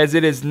 as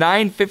it is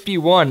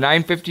 9:51,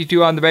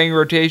 9:52 on the betting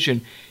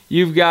rotation.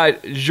 You've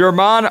got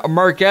German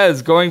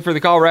Marquez going for the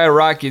Colorado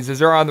Rockies as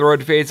they're on the road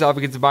to face off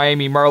against the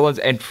Miami Marlins,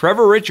 and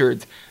Trevor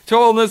Richards.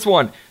 Total in this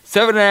one,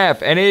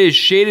 7.5, and it is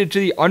shaded to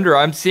the under.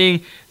 I'm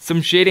seeing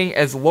some shading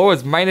as low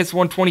as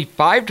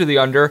 -125 to the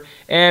under,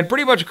 and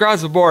pretty much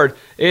across the board,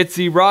 it's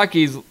the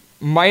Rockies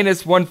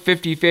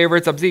 -150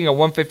 favorites. I'm seeing a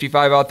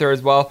 155 out there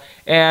as well,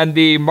 and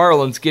the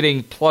Marlins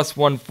getting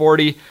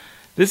 +140.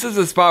 This is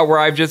a spot where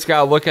I've just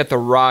got to look at the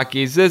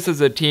Rockies. This is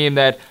a team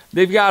that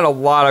they've got a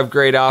lot of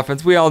great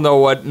offense. We all know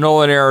what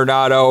Nolan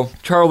Arenado,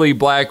 Charlie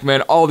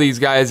Blackmon, all these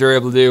guys are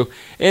able to do.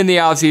 In the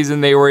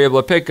offseason, they were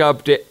able to pick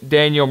up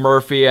Daniel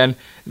Murphy, and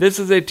this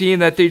is a team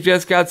that they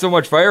just got so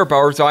much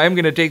firepower, so I'm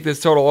going to take this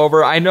total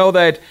over. I know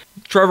that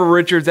Trevor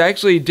Richards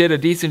actually did a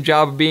decent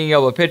job of being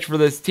able to pitch for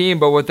this team,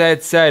 but with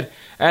that said,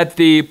 at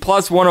the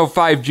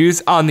 +105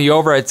 juice on the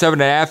over at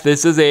 7.5,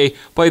 this is a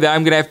play that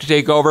I'm going to have to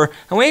take over.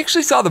 And we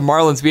actually saw the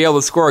Marlins be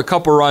able to score a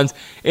couple runs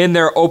in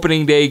their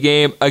opening day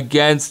game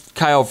against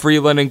Kyle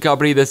Freeland and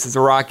company. This is a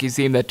Rockies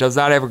team that does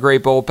not have a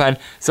great bullpen,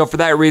 so for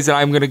that reason,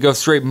 I'm going to go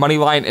straight money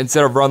line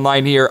instead of run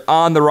line here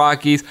on the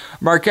Rockies.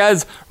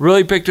 Marquez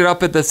really picked it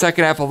up at the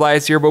second half of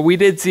last year, but we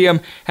did see him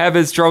have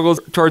his struggles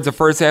towards the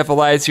first half of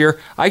last year.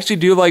 I actually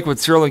do like what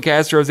Sterling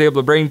Castro is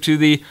able to bring to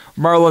the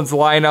Marlins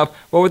lineup,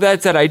 but with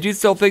that said, I do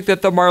still think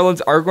that the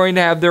Marlins are going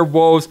to have their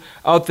woes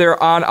out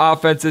there on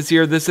offense this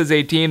year. This is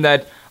a team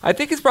that I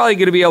think is probably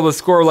going to be able to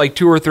score like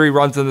 2 or 3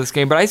 runs in this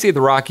game, but I see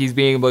the Rockies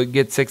being able to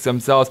get 6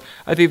 themselves.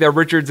 I think that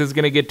Richards is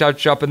going to get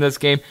touched up in this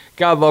game.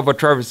 God love what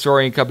Trevor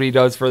Story and company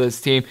does for this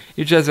team.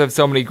 You just have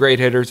so many great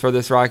hitters for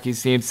this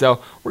Rockies team, so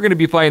we're going to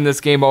be playing this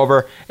game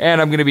over,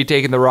 and I'm going to be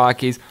taking the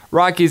Rockies.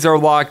 Rockies are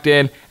locked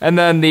in, and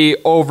then the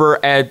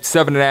over at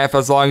 7.5,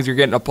 as long as you're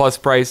getting a plus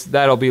price,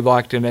 that'll be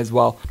locked in as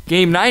well.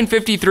 Game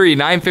 953,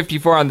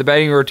 954 on the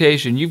betting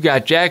rotation. You've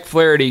got Jack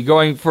Flaherty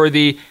going for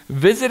the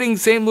visiting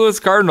St. Louis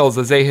Cardinals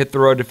as they hit the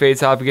road to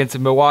face off against the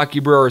Milwaukee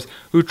Brewers,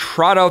 who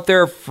trot out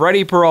there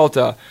Freddie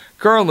Peralta.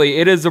 Currently,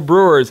 it is the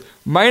Brewers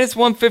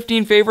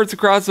 -115 favorites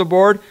across the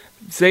board.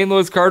 St.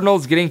 Louis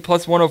Cardinals getting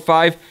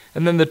 +105.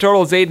 And then the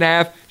total is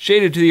 8.5,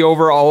 shaded to the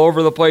over all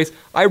over the place.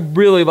 I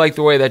really like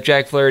the way that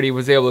Jack Flaherty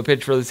was able to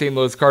pitch for the St.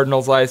 Louis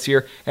Cardinals last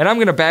year, and I'm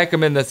going to back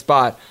him in this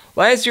spot.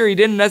 Last year, he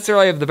didn't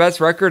necessarily have the best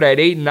record at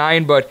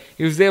 8-9, but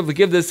he was able to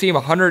give this team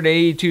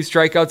 182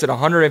 strikeouts in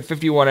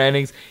 151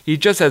 innings. He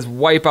just has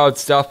wipeout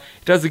stuff.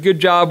 He does a good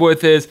job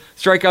with his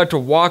strikeout to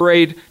walk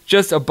rate,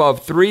 just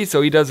above 3,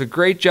 so he does a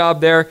great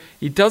job there.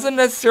 He doesn't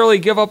necessarily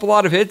give up a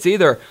lot of hits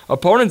either.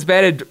 Opponents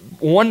batted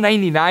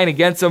 199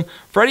 against him.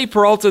 Freddie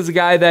Peralta is a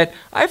guy that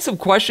I have some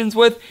questions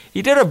with.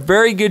 He did a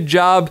very good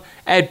job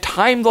at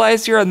times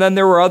last year, and then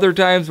there were other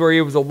times where he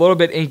was a little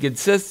bit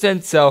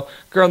inconsistent. So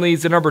currently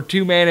he's the number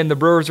 2 man in the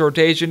Brewers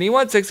rotation. He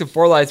went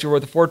 6-4 last year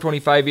with a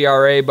 4.25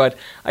 ERA, but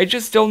I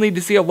just still need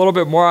to see a little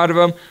bit more out of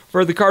him.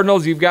 For the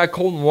Cardinals, you've got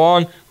Colton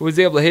Wong, who was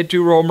able to hit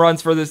 2 home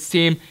runs for this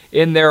team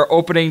in their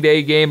opening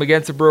day game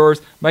against the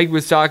Brewers. Mike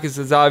Moustakas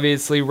is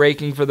obviously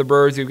raking for the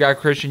Brewers. You've got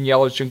Christian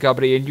Yelich and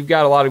company, and you've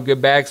got a lot of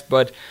good backs,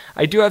 but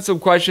I do have some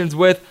questions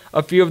with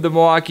a few of the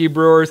Milwaukee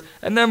Brewers.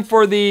 And then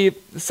for the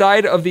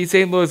side of the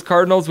St. Louis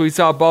Cardinals, we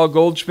saw Paul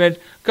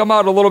Goldschmidt come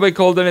out a little bit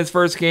cold in his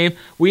first game.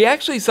 We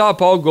actually saw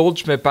Paul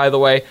Goldschmidt, by the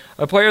way,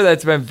 a player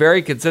that's been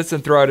very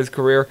consistent throughout his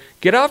career,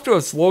 get off to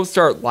a slow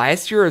start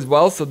last year as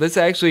well, so this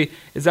actually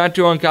is not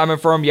too uncommon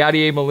for him.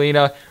 Yadier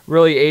Molina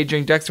really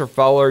aging, Dexter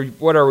Fowler,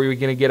 what are we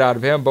going to get out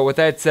of him? But with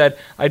that said,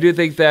 I do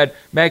think that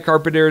Matt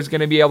Carpenter is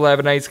going to be able to have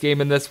a nice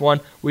game in this one.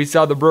 We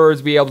saw the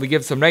Brewers be able to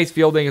give some nice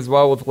fielding as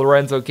well with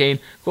Lorenzo Cain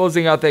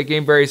closing out that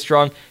game very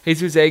strong.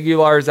 Jesus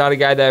Aguilar is not a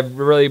guy that I've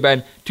really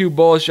been too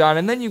bullish on.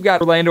 And then you've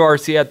got Orlando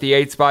Arcia at the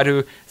 8 spot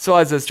who still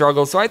has a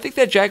struggle. So I think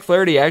that Jack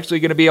Flaherty actually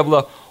going to be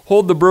able to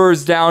hold the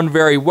Brewers down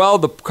very well.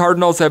 The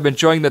Cardinals have been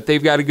showing that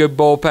they've got a good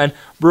bullpen.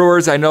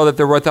 Brewers, I know that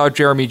they're without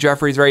Jeremy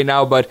Jeffries right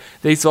now, but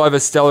they still have a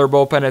stellar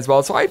bullpen as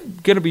well. So I'm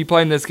going to be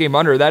playing this game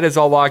under. That is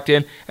all locked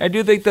in. I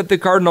do think that the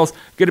Cardinals are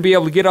going to be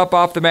able to get up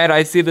off the mat.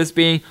 I see this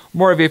being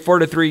more of a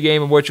 4-3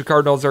 game in which the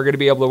Cardinals are going to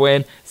be able to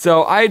win.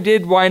 So I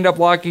did wind up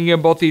locking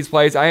in both these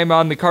plays. I am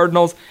on the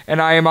Cardinals,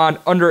 and I am on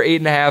under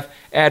 8.5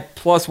 at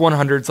plus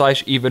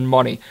 100/even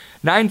money.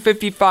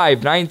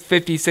 955,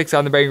 956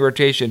 on the betting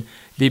rotation.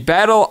 The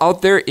battle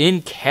out there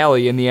in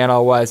Cali in the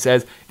NL West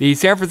as the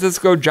San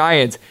Francisco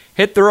Giants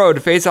hit the road to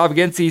face off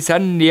against the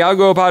San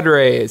Diego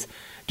Padres.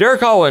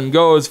 Derek Holland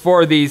goes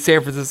for the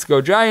San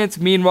Francisco Giants.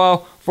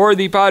 Meanwhile, for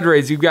the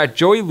Padres, you've got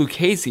Joey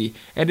Lucchesi,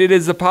 and it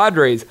is the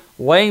Padres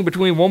laying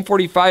between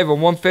 145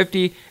 and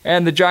 150,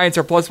 and the Giants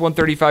are plus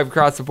 135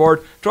 across the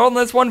board. Total in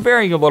this one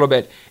varying a little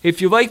bit.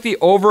 If you like the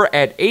over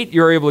at 8,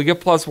 you're able to get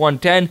plus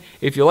 110.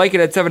 If you like it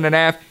at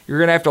 7.5, you're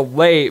going to have to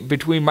lay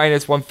between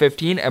minus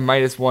 115 and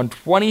minus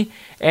 120.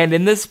 And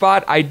in this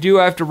spot, I do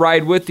have to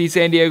ride with the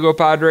San Diego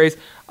Padres.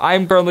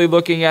 I'm currently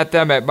looking at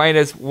them at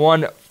minus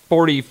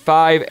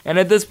 145, and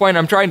at this point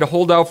I'm trying to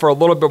hold out for a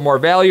little bit more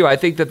value. I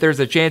think that there's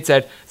a chance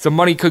that some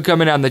money could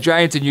come in on the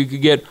Giants and you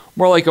could get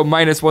more like a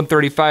minus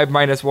 135,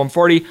 minus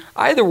 140.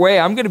 Either way,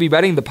 I'm going to be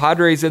betting the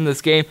Padres in this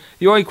game.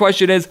 The only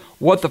question is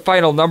what the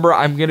final number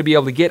I'm going to be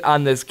able to get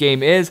on this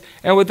game is.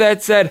 And with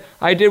that said,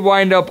 I did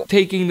wind up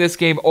taking this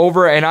game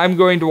over, and I'm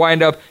going to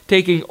wind up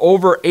taking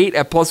over 8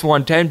 at plus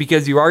 110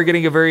 because you are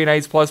getting a very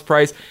nice plus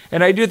price.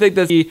 And I do think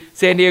that the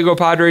San Diego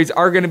Padres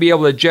are going to be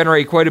able to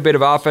generate quite a bit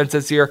of offense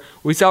this year.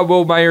 We saw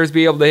Will Myers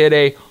be able to hit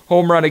a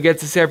home run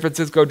against the San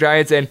Francisco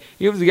Giants, and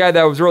he was the guy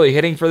that was really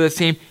hitting for this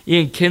team.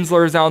 Ian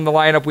Kinsler is now in the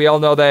lineup. We all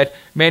know that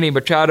Manny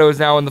Machado is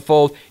now in the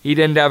fold. He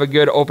didn't have a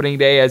good opening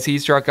day as he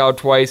struck out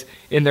twice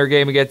in their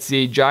game against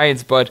the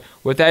Giants, but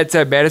with that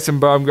said, Madison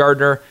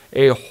Bumgarner,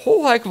 a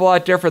whole heck of a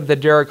lot different than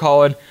Derek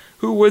Holland,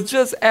 who was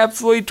just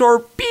absolutely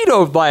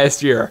torpedoed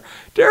last year.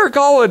 Derek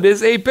Holland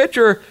is a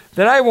pitcher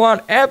that I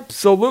want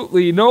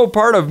absolutely no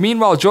part of.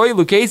 Meanwhile, Joey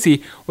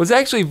Lucchesi was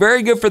actually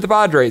very good for the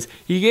Padres.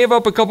 He gave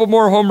up a couple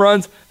more home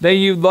runs than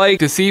you'd like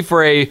to see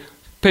for a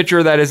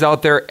pitcher that is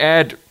out there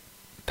at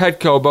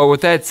Petco, but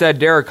with that said,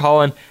 Derek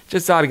Holland,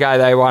 just not a guy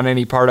that I want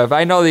any part of.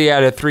 I know that he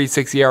had a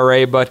 3.6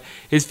 ERA, but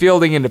his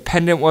fielding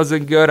independent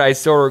wasn't good. I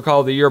still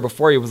recall the year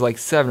before he was like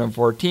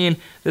 7-14.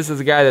 This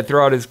is a guy that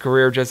throughout his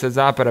career just has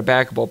not been a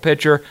backable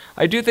pitcher.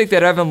 I do think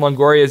that Evan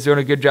Longoria is doing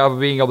a good job of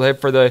being able to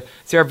hit for the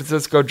San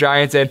Francisco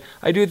Giants, and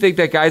I do think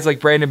that guys like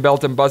Brandon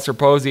Belt and Buster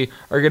Posey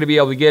are going to be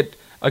able to get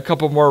a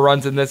couple more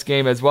runs in this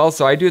game as well.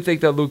 So I do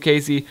think that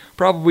Lucchesi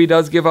probably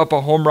does give up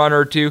a home run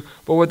or two.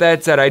 But with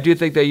that said, I do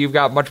think that you've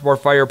got much more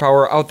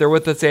firepower out there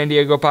with the San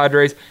Diego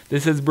Padres.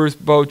 This is Bruce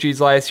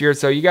Bochy's last year,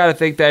 so you got to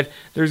think that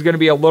there's going to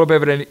be a little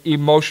bit of an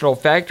emotional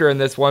factor in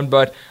this one.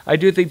 But I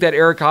do think that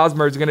Eric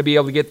Hosmer is going to be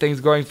able to get things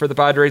going for the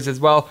Padres as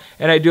well.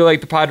 And I do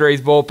like the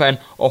Padres bullpen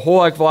a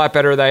whole heck of a lot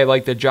better than I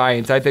like the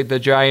Giants. I think the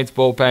Giants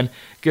bullpen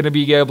going to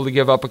be able to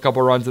give up a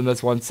couple runs in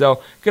this one.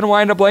 So going to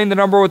wind up laying the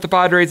number with the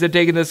Padres and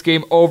taking this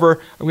game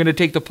over. I'm going to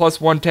take the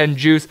plus 110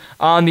 juice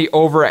on the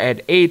over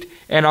at 8,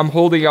 and I'm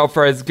holding out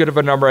for as good of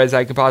a number as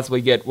I can possibly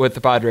get with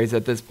the Padres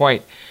at this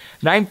point.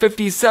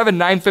 957,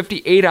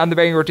 958 on the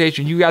betting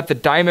rotation. You got the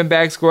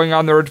Diamondbacks going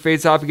on the road to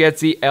face off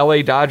against the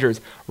LA Dodgers.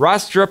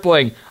 Ross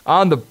Stripling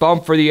on the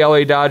bump for the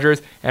LA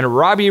Dodgers, and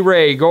Robbie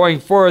Ray going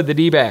for the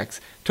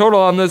D-backs. Total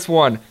on this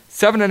one,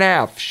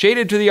 7.5,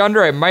 shaded to the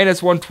under at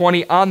minus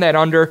 120 on that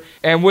under.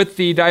 And with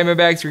the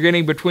Diamondbacks, you're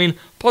getting between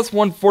plus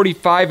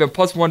 145 and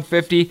plus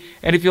 150.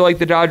 And if you like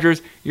the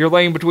Dodgers, you're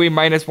laying between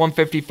minus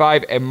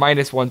 155 and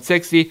minus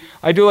 160.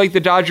 I do like the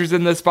Dodgers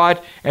in this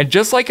spot. And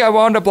just like I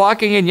wound up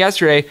locking in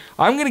yesterday,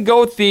 I'm going to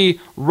go with the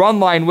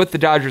run line with the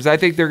Dodgers. I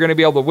think they're going to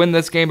be able to win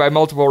this game by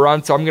multiple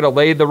runs. So I'm going to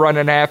lay the run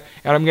and a half.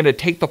 And I'm going to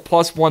take the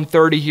plus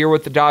 130 here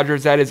with the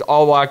Dodgers. That is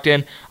all locked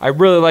in. I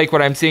really like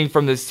what I'm seeing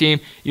from this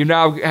team. You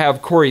now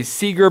have Corey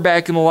Seager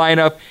back in the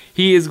lineup.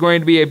 He is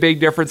going to be a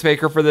big difference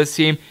maker for this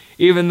team.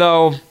 Even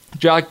though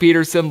Jock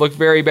Peterson looked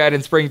very bad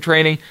in spring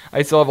training,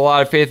 I still have a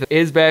lot of faith in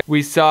his bat.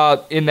 We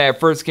saw in that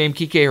first game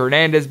Kike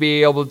Hernandez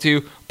be able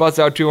to bust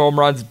out 2 home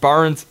runs.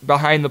 Barnes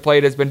behind the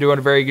plate has been doing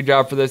a very good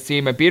job for this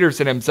team, and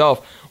Peterson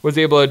himself was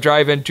able to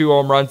drive in 2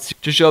 home runs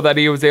to show that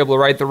he was able to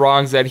right the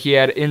wrongs that he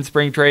had in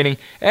spring training.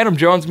 Adam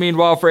Jones,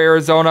 meanwhile, for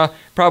Arizona,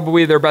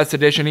 probably their best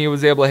addition. He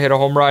was able to hit a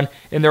home run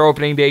in their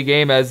opening day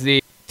game as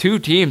the two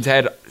teams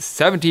had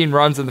 17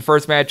 runs in the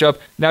first matchup.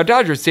 Now,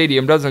 Dodger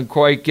Stadium doesn't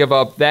quite give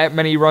up that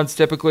many runs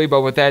typically,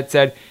 but with that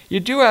said, you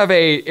do have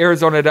a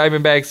Arizona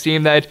Diamondbacks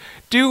team that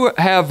do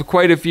have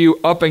quite a few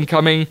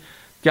up-and-coming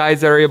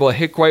guys that are able to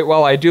hit quite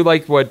well. I do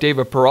like what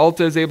David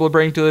Peralta is able to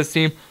bring to this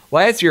team.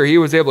 Last year, he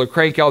was able to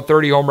crank out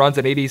 30 home runs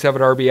and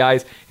 87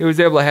 RBIs. He was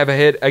able to have a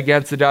hit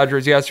against the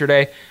Dodgers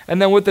yesterday.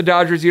 And then with the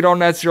Dodgers, you don't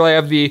necessarily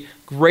have the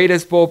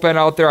greatest bullpen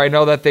out there. I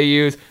know that they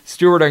used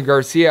Stewart and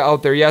Garcia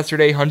out there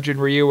yesterday. Hyun-Jin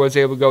Ryu was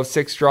able to go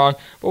 6 strong.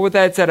 But with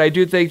that said, I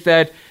do think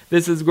that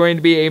this is going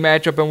to be a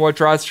matchup in which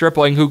Ross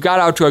Stripling, who got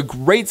out to a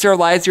great start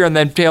last year and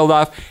then tailed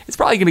off, is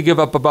probably going to give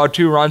up about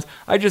 2 runs.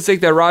 I just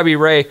think that Robbie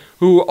Ray,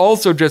 who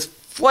also just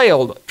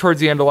flailed towards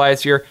the end of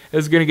last year,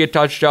 is going to get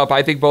touched up.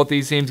 I think both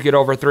these teams get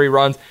over 3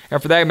 runs.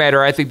 And for that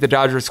matter, I think the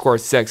Dodgers score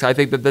 6. I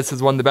think that this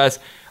is one of the best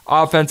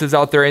offenses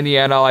out there in the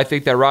NL. I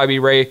think that Robbie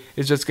Ray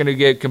is just going to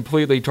get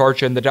completely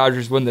torched, and the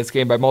Dodgers win this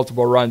game by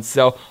multiple runs.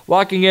 So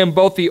locking in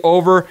both the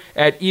over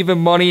at even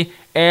money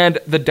and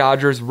the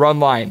Dodgers run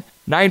line.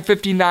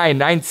 959,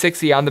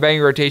 960 on the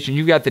betting rotation.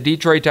 You've got the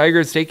Detroit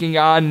Tigers taking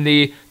on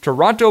the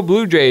Toronto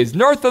Blue Jays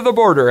north of the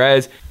border.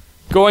 As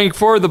going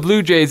for the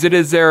Blue Jays, it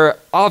is their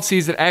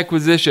offseason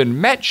acquisition,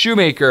 Matt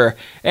Shoemaker.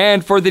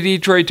 And for the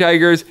Detroit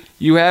Tigers,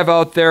 you have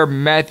out there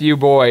Matthew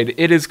Boyd.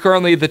 It is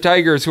currently the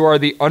Tigers who are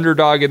the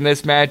underdog in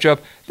this matchup.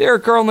 They are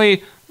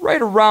currently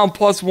right around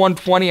plus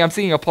 120. I'm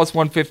seeing a plus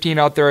 115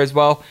 out there as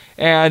well.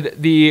 And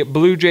the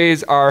Blue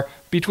Jays are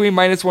between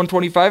minus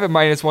 125 and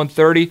minus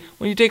 130.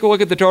 When you take a look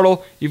at the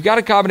total, you've got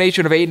a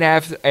combination of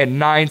 8.5 and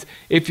 9s.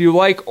 If you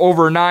like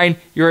over 9,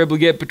 you're able to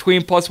get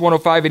between plus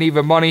 105 and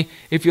even money.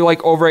 If you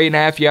like over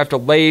 8.5, you have to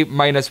lay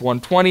minus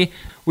 120.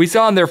 We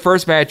saw in their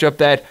first matchup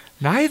that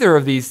neither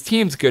of these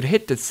teams could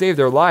hit to save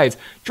their lives.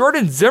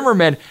 Jordan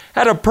Zimmerman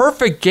had a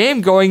perfect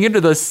game going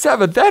into the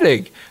 7th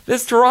inning.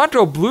 This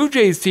Toronto Blue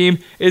Jays team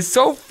is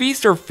so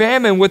feast or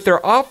famine with their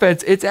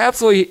offense, it's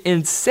absolutely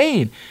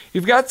insane.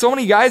 You've got so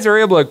many guys that are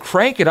able to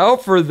crank it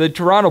out for the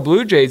Toronto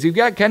Blue Jays. You've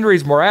got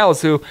Kendrys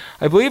Morales, who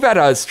I believe had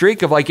a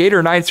streak of like 8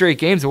 or 9 straight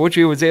games in which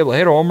he was able to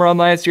hit a home run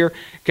last year.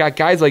 Got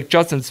guys like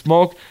Justin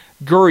Smoak.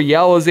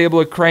 Gurriel is able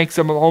to crank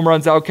some home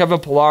runs out. Kevin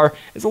Pillar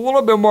is a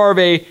little bit more of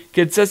a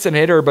consistent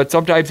hitter, but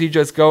sometimes he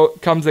just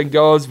comes and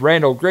goes.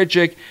 Randall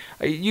Grichuk.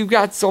 You've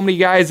got so many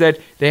guys that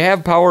they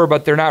have power,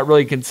 but they're not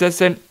really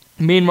consistent.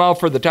 Meanwhile,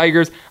 for the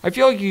Tigers, I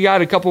feel like you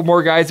got a couple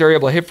more guys that are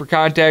able to hit for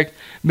contact.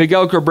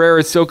 Miguel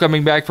Cabrera is still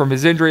coming back from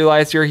his injury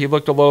last year. He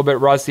looked a little bit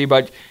rusty,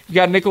 but you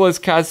got Nicholas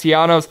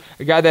Castellanos,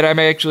 a guy that I'm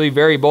actually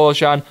very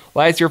bullish on.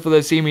 Last year for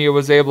this team, he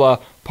was able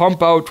to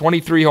pump out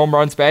 23 home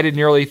runs, batted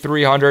nearly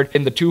 300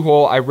 in the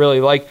 2-hole. I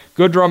really like.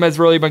 Goodrum has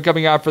really been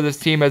coming out for this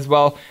team as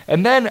well.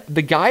 And then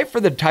the guy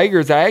for the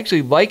Tigers I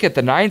actually like at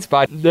the 9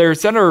 spot, their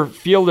center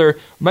fielder,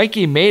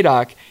 Mikey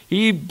Madoc.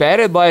 He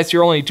batted last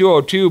year only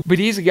 202, but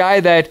he's a guy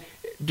that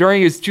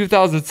during his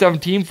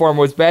 2017 form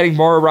was batting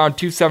more around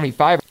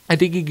 275. I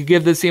think he could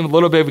give this team a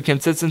little bit of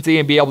consistency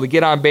and be able to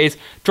get on base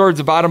towards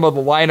the bottom of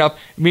the lineup.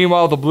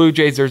 Meanwhile, the Blue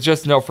Jays, there's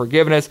just no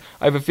forgiveness.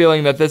 I have a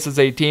feeling that this is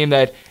a team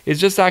that is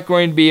just not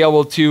going to be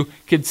able to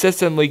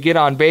consistently get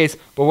on base.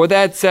 But with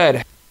that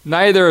said,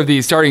 neither of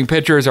these starting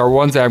pitchers are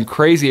ones that I'm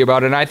crazy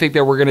about, and I think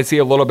that we're going to see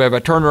a little bit of a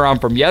turnaround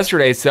from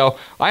yesterday. So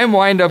I'm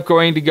wind up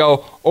going to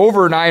go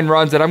over 9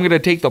 runs, and I'm going to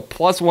take the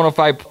plus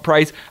 105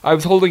 price. I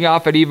was holding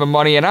off at even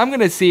money, and I'm going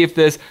to see if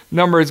this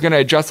number is going to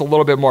adjust a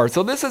little bit more.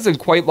 So this isn't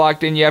quite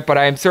locked in yet, but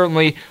I am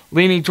certainly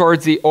leaning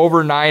towards the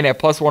over 9 at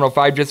plus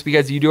 105 just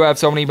because you do have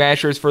so many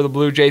mashers for the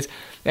Blue Jays.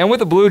 And with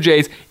the Blue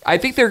Jays, I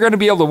think they're going to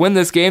be able to win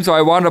this game, so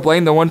I wound up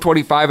laying the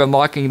 125 and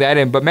locking that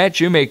in. But Matt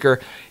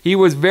Shoemaker, he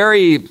was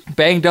very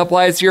banged up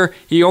last year.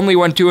 He only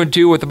went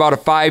 2-2 with about a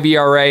 5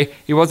 ERA.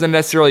 He wasn't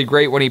necessarily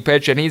great when he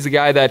pitched, and he's a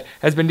guy that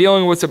has been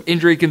dealing with some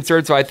injury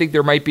concerns, so I think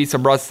there might be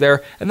some rust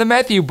there. And then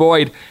Matthew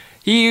Boyd,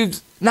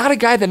 he's not a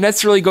guy that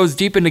necessarily goes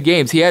deep into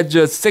games. He had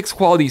just 6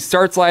 quality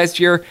starts last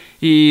year.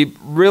 He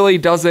really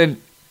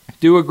doesn't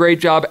do a great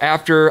job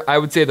after, I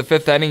would say, the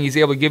 5th inning. He's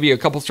able to give you a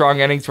couple strong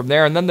innings from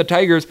there. And then the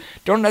Tigers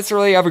don't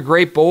necessarily have a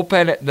great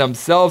bullpen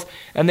themselves,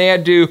 and they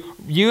had to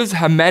use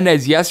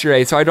Jimenez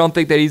yesterday, so I don't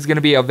think that he's going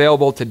to be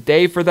available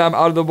today for them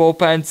out of the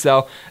bullpen.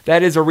 So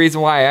that is a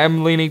reason why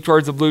I'm leaning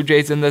towards the Blue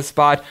Jays in this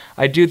spot.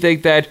 I do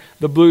think that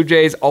the Blue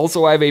Jays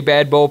also have a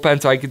bad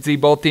bullpen, so I could see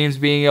both teams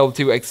being able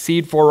to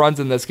exceed 4 runs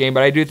in this game,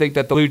 but I do think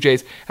that the Blue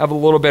Jays have a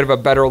little bit of a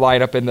better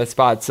lineup in this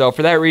spot. So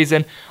for that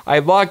reason, I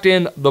locked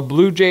in the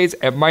Blue Jays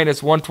at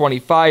minus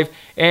 125,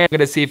 and I'm going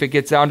to see if it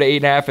gets down to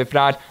 8.5. If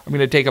not, I'm going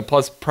to take a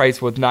plus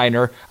price with 9,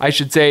 or I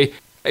should say,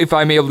 if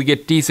I'm able to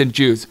get decent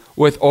juice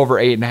with over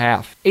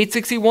 8.5.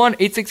 861,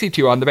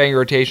 862 on the betting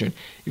rotation.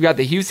 You've got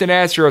the Houston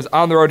Astros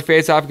on the road to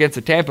face off against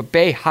the Tampa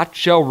Bay Hot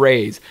Shell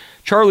Rays.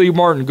 Charlie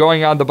Morton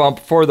going on the bump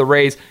for the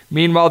Rays.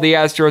 Meanwhile, the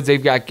Astros,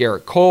 they've got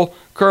Garrett Cole.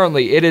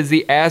 Currently, it is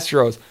the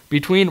Astros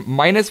between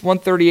minus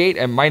 138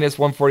 and minus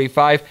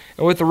 145.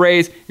 And with the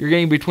Rays, you're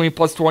getting between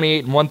plus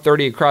 28 and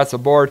 130 across the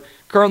board.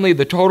 Currently,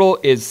 the total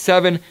is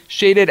 7,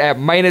 shaded at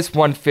minus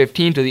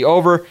 115 to the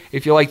over.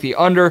 If you like the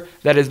under,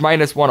 that is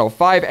minus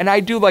 105. And I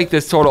do like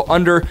this total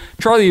under.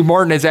 Charlie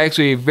Morton is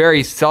actually a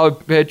very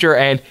solid pitcher,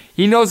 and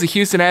he knows the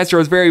Houston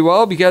Astros very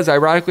well because,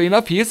 ironically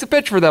enough, he used to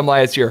pitch for them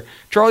last year.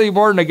 Charlie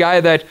Morton, a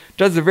guy that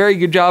does a very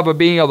good job of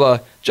being able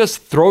to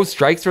just throw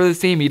strikes for this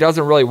team. He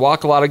doesn't really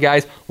walk a lot of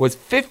guys. Was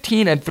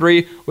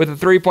 15-3 with a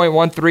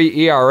 3.13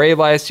 ERA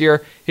last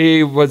year.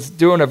 He was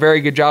doing a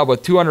very good job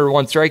with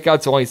 201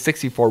 strikeouts, only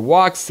 64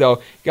 walks, so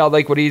you gotta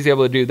like what he's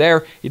able to do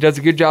there. He does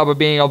a good job of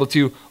being able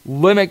to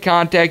limit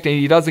contact, and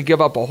he doesn't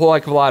give up a whole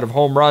heck of a lot of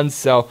home runs,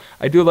 so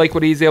I do like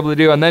what he's able to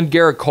do. And then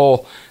Garrett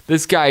Cole,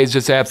 this guy is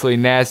just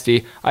absolutely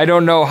nasty. I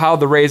don't know how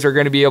the Rays are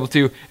going to be able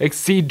to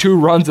exceed 2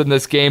 runs in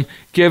this game,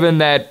 given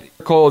that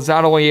Cole is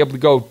not only able to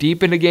go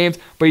deep into games,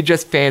 but he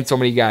just fanned so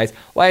many guys.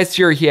 Last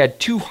year, he had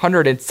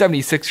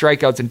 276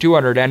 strikeouts in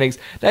 200 innings.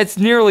 That's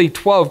nearly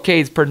 12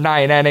 Ks per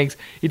 9 innings.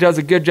 He does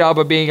a good job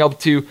of being able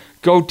to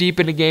go deep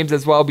into games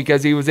as well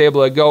because he was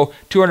able to go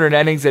 200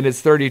 innings in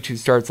his 32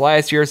 starts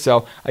last year.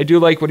 So I do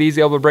like what he's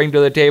able to bring to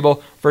the table.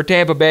 For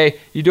Tampa Bay,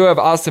 you do have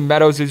Austin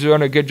Meadows, who's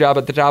doing a good job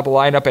at the top of the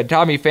lineup, and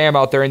Tommy Pham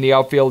out there in the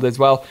outfield as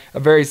well. A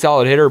very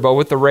solid hitter, but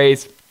with the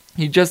Rays,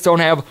 you just don't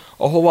have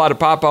a whole lot of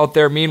pop out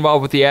there. Meanwhile,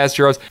 with the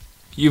Astros,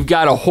 you've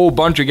got a whole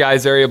bunch of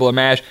guys that are able to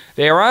mash.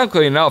 They,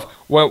 ironically enough,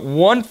 went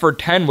 1 for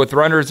 10 with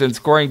runners in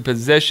scoring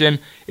position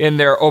in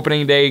their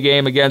opening day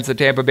game against the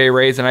Tampa Bay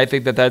Rays, and I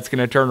think that that's going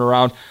to turn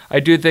around. I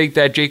do think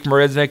that Jake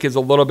Marisnick is a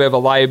little bit of a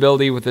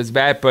liability with his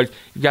bat, but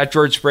you've got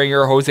George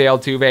Springer, Jose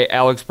Altuve,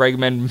 Alex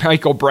Bregman,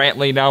 Michael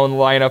Brantley now in the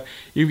lineup.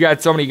 You've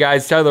got so many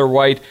guys. Tyler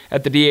White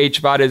at the DH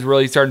spot is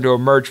really starting to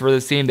emerge for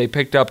this team. They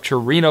picked up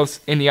Chirinos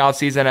in the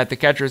offseason at the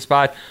catcher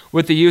spot.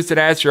 With the Houston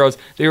Astros,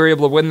 they were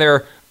able to win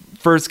their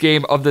first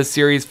game of the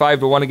series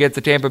 5-1 against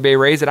the Tampa Bay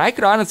Rays, and I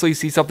could honestly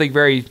see something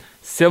very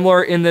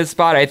similar in this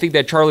spot. I think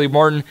that Charlie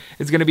Morton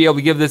is going to be able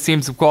to give this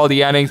team some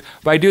quality innings,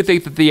 but I do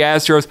think that the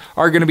Astros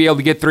are going to be able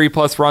to get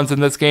 3+ runs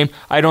in this game.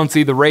 I don't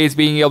see the Rays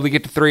being able to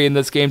get to 3 in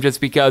this game just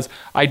because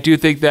I do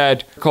think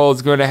that Cole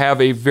is going to have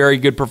a very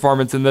good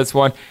performance in this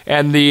one,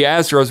 and the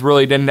Astros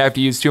really didn't have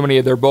to use too many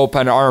of their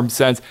bullpen arms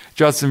since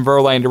Justin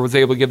Verlander was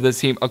able to give this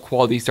team a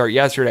quality start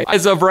yesterday.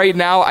 As of right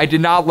now, I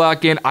did not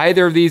lock in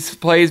either of these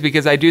plays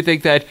because I do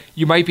think that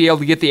you might be able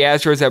to get the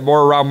Astros at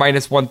more around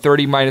minus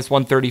 130, minus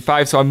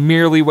 135, so I'm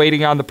merely waiting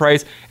on the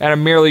price, and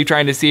I'm merely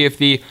trying to see if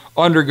the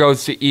under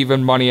goes to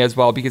even money as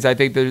well, because I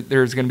think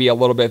there's going to be a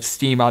little bit of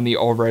steam on the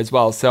over as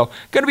well. So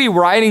going to be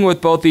riding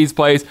with both these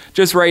plays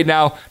just right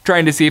now,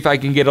 trying to see if I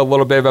can get a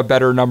little bit of a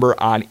better number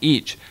on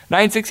each.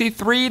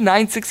 963,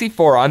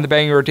 964 on the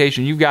betting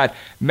rotation. You've got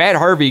Matt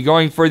Harvey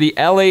going for the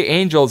LA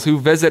Angels, who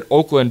visit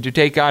Oakland to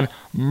take on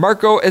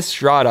Marco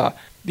Estrada.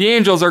 The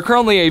Angels are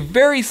currently a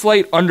very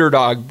slight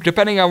underdog.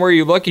 Depending on where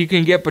you look, you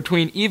can get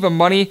between even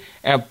money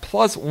and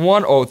plus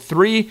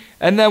 103.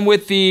 And then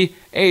with the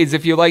A's,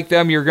 if you like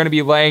them, you're going to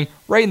be laying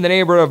right in the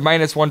neighborhood of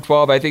minus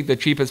 112. I think the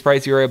cheapest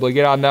price you're able to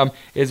get on them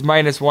is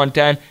minus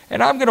 110.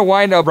 And I'm going to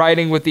wind up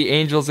riding with the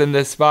Angels in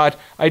this spot.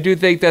 I do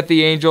think that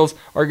the Angels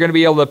are going to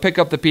be able to pick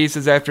up the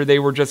pieces after they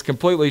were just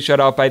completely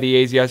shut out by the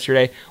A's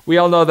yesterday. We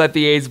all know that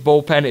the A's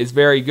bullpen is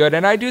very good,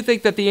 and I do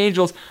think that the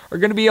Angels are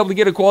going to be able to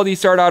get a quality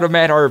start out of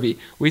Matt Harvey.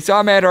 We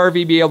saw Matt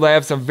Harvey be able to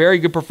have some very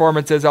good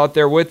performances out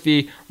there with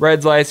the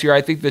Reds last year.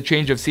 I think the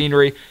change of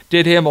scenery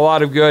did him a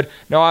lot of good.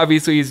 Now,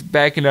 obviously, he's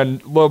back in a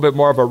little bit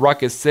more of a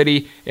ruckus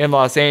city in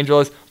Los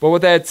Angeles. But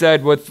with that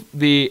said, with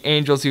the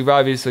Angels, you've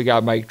obviously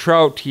got Mike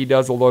Trout. He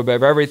does a little bit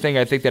of everything.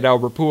 I think that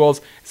Albert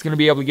Pujols is going to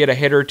be able to get a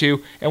hit or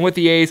two. And with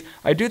the A's,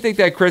 I do think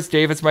that Chris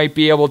Davis might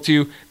be able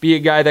to be a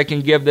guy that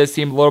can give this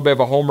team a little bit of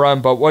a home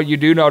run. But what you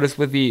do notice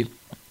with the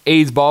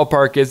A's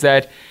ballpark is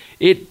that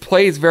it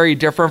plays very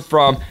different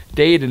from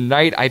day to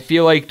night. I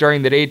feel like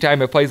during the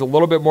daytime it plays a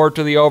little bit more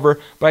to the over,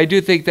 but I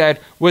do think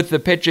that with the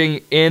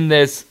pitching in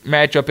this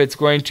matchup, it's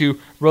going to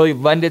really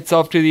lend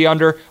itself to the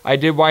under. I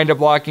did wind up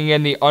locking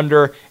in the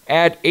under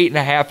at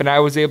 8.5, and I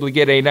was able to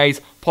get a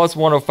nice plus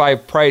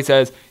 105 price,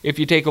 as if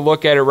you take a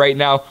look at it right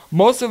now,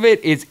 most of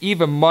it is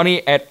even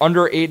money at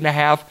under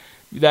 8.5.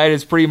 that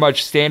is pretty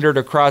much standard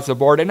across the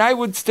board, and I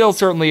would still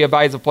certainly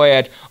advise a play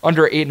at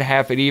under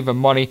 8.5 at even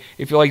money.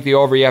 If you like the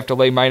over, you have to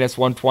lay minus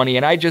 120,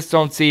 and I just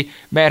don't see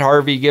Matt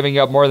Harvey giving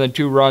up more than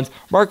 2 runs.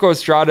 Marco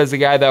Estrada is a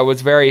guy that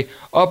was very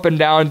up and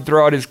down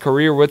throughout his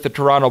career with the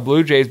Toronto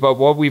Blue Jays, but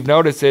what we've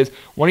noticed is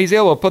when he's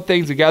able to put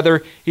things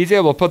together, he's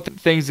able to put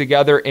things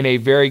together in a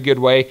very good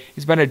way.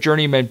 He's been a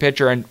journeyman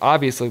pitcher, and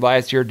obviously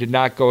last year did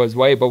not go his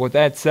way, but with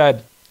that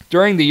said,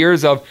 during the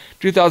years of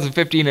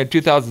 2015 and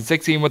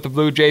 2016 with the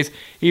Blue Jays,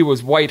 he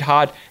was white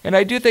hot, and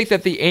I do think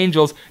that the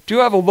Angels do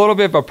have a little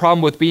bit of a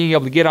problem with being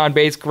able to get on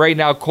base. Right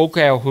now, Cole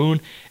Calhoun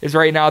is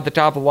right now at the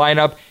top of the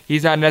lineup.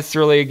 He's not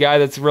necessarily a guy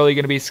that's really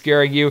going to be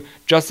scaring you.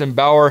 Justin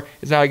Bauer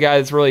is not a guy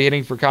that's really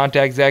hitting for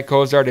contact. Zach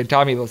Cozart and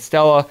Tommy La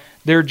Stella,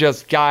 they're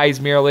just guys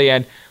merely,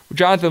 and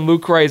Jonathan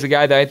Lucroy is a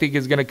guy that I think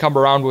is going to come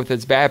around with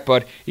his bat,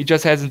 but he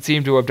just hasn't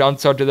seemed to have done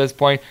so to this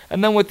point.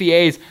 And then with the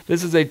A's,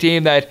 this is a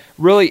team that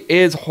really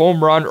is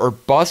home run or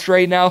bust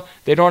right now.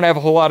 They don't have a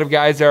whole lot of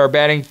guys that are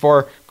batting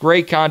for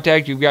great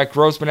contact. You've got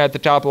Grossman at the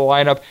top of the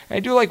lineup. And I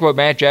do like what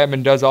Matt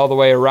Chapman does all the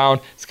way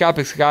around. Scott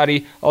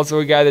Piscotty, also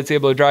a guy that's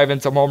able to drive in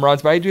some home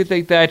runs. But I do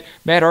think that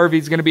Matt Harvey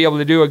is going to be able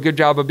to do a good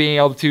job of being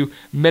able to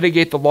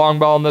mitigate the long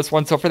ball in this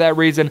one. So for that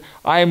reason,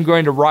 I am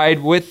going to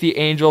ride with the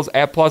Angels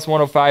at plus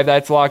 105.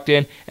 That's locked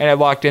in. And I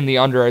locked in the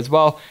under as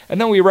well.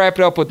 And then we wrap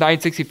it up with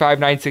 965,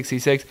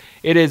 966.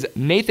 It is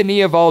Nathan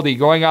Eovaldi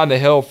going on the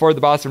hill for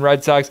the Boston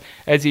Red Sox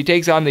as he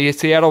takes on the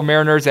Seattle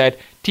Mariners at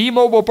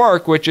T-Mobile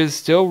Park, which is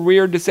still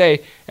weird to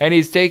say, and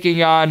he's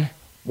taking on,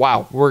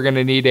 wow, we're going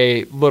to need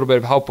a little bit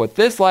of help with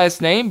this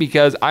last name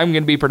because I'm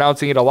going to be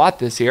pronouncing it a lot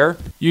this year.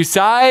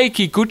 Yusei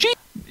Kikuchi?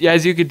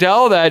 As you can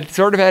tell, that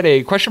sort of had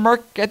a question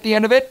mark at the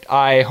end of it.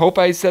 I hope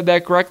I said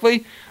that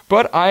correctly,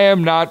 but I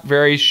am not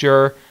very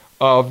sure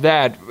of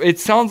that. It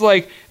sounds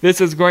like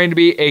this is going to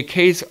be a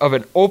case of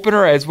an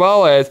opener, as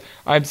well as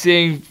I'm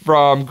seeing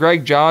from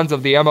Greg Johns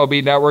of the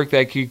MLB Network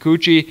that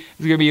Kikuchi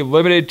is going to be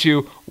limited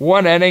to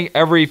 1 inning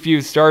every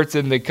few starts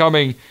in the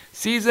coming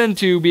season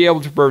to be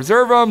able to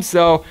preserve him.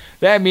 So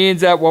that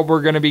means that what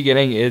we're going to be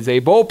getting is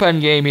a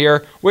bullpen game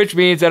here, which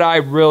means that I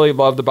really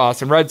love the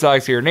Boston Red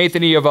Sox here.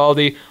 Nathan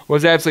Eovaldi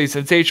was absolutely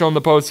sensational in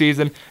the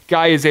postseason.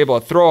 Guy is able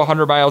to throw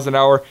 100 miles an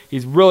hour.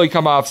 He's really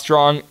come off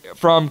strong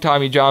from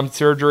Tommy John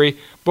surgery.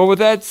 But with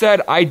that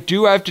said, I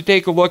do have to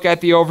take a look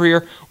at the over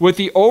here. With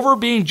the over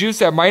being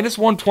juiced at minus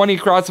 120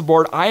 across the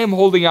board, I am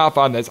holding off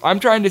on this. I'm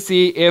trying to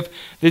see if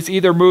this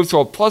either moves to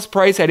a plus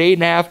price at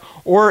 8.5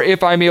 or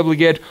if I'm able to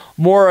get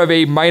more of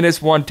a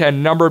minus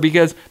 110 number,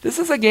 because this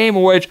is a game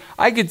in which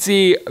I could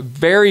see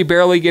very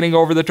barely getting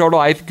over the total.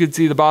 I could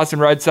see the Boston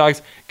Red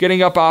Sox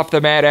getting up off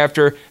the mat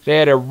after they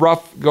had a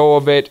rough go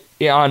of it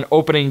on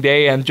opening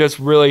day and just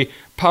really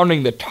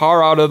pounding the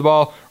tar out of the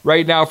ball.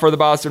 Right now for the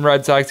Boston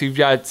Red Sox, you've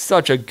got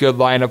such a good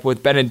lineup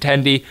with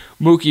Benintendi.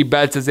 Mookie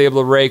Betts is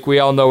able to rake. We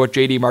all know what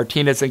J.D.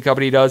 Martinez and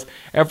company does.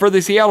 And for the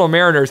Seattle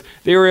Mariners,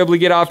 they were able to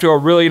get off to a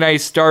really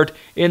nice start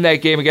in that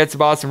game against the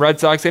Boston Red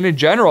Sox. And in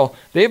general,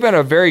 they've been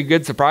a very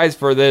good surprise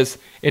for this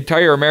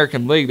entire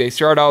American League. They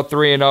start out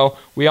 3-0.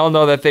 We all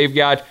know that they've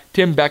got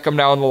Tim Beckham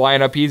now in the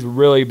lineup. He's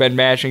really been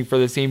mashing for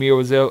the team. He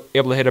was able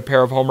to hit a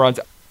pair of home runs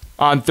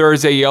on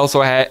Thursday. He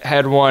also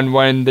had one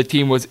when the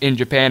team was in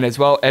Japan as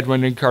well.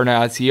 Edwin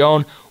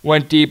Encarnacion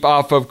went deep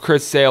off of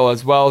Chris Sale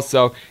as well.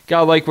 So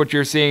gotta like what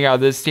you're seeing out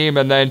of this team.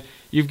 And then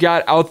you've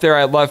got out there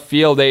at left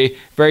field a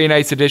very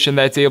nice addition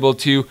that's able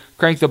to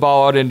crank the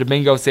ball out in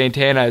Domingo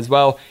Santana as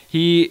well.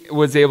 He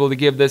was able to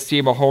give this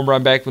team a home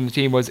run back when the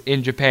team was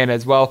in Japan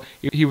as well.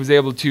 He was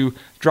able to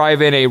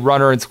drive in a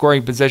runner in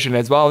scoring position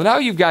as well. And now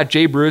you've got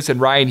Jay Bruce and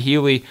Ryan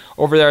Healy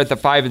over there at the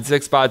 5 and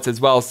 6 spots as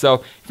well.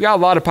 So you've got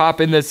a lot of pop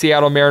in the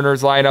Seattle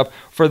Mariners lineup.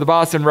 For the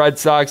Boston Red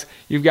Sox,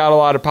 you've got a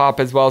lot of pop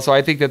as well. So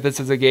I think that this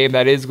is a game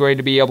that is going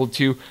to be able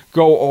to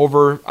go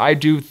over. I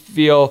do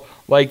feel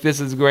like this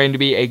is going to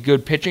be a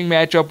good pitching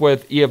matchup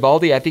with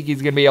Eovaldi. I think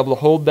he's going to be able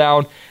to hold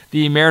down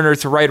the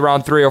Mariners to right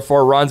around 3 or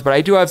 4 runs, but I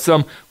do have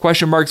some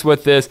question marks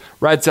with this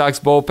Red Sox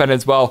bullpen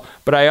as well.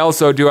 But I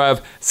also do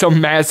have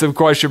some massive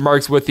question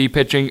marks with the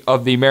pitching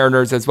of the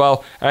Mariners as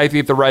well, and I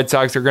think the Red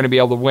Sox are going to be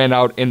able to win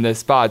out in this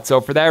spot.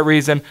 So for that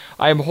reason,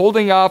 I'm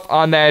holding off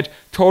on that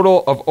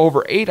total of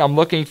over 8. I'm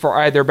looking for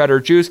either better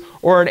juice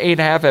or an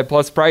 8.5 at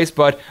plus price,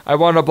 but I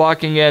wound up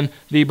locking in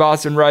the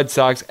Boston Red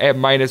Sox at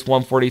minus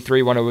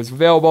 143 when it was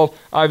available.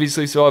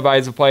 Obviously, still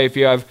advise to play if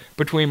you have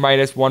between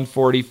minus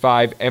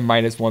 145 and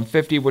minus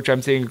 150, which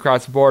I'm seeing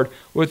across the board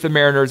with the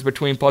Mariners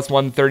between plus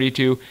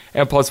 132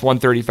 and plus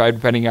 135,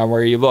 depending on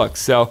where you look.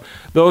 So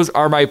those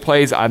are my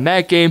plays on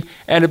that game.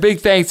 And a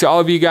big thanks to all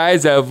of you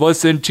guys that have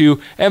listened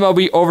to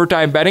MLB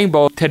Overtime Betting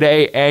both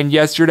today and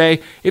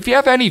yesterday. If you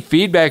have any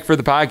feedback for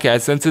the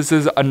podcast, since this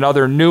is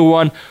another new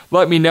one,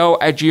 let me know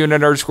at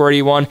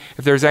 @GUnit_81.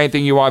 If there's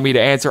anything you want me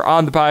to answer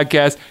on the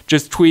podcast,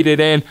 just tweet it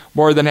in.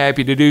 More than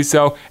happy to do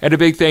so. And a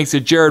big thanks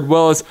to Jared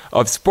Willis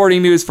of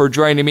Sporting News for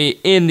joining me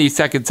in the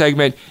second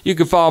segment. You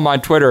can follow him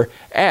on Twitter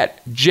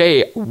at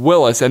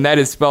JWillis, and that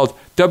is spelled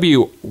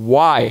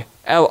WYLLYS.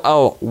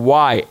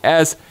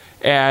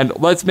 and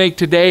let's make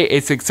today a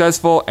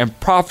successful and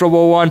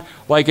profitable one.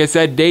 Like I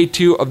said, day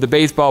 2 of the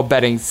baseball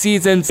betting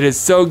season. It is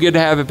so good to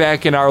have it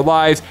back in our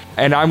lives,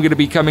 and I'm going to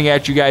be coming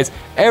at you guys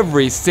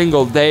every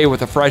single day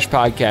with a fresh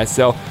podcast.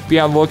 So be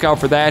on the lookout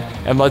for that,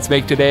 and let's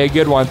make today a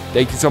good one.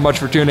 Thank you so much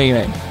for tuning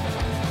in.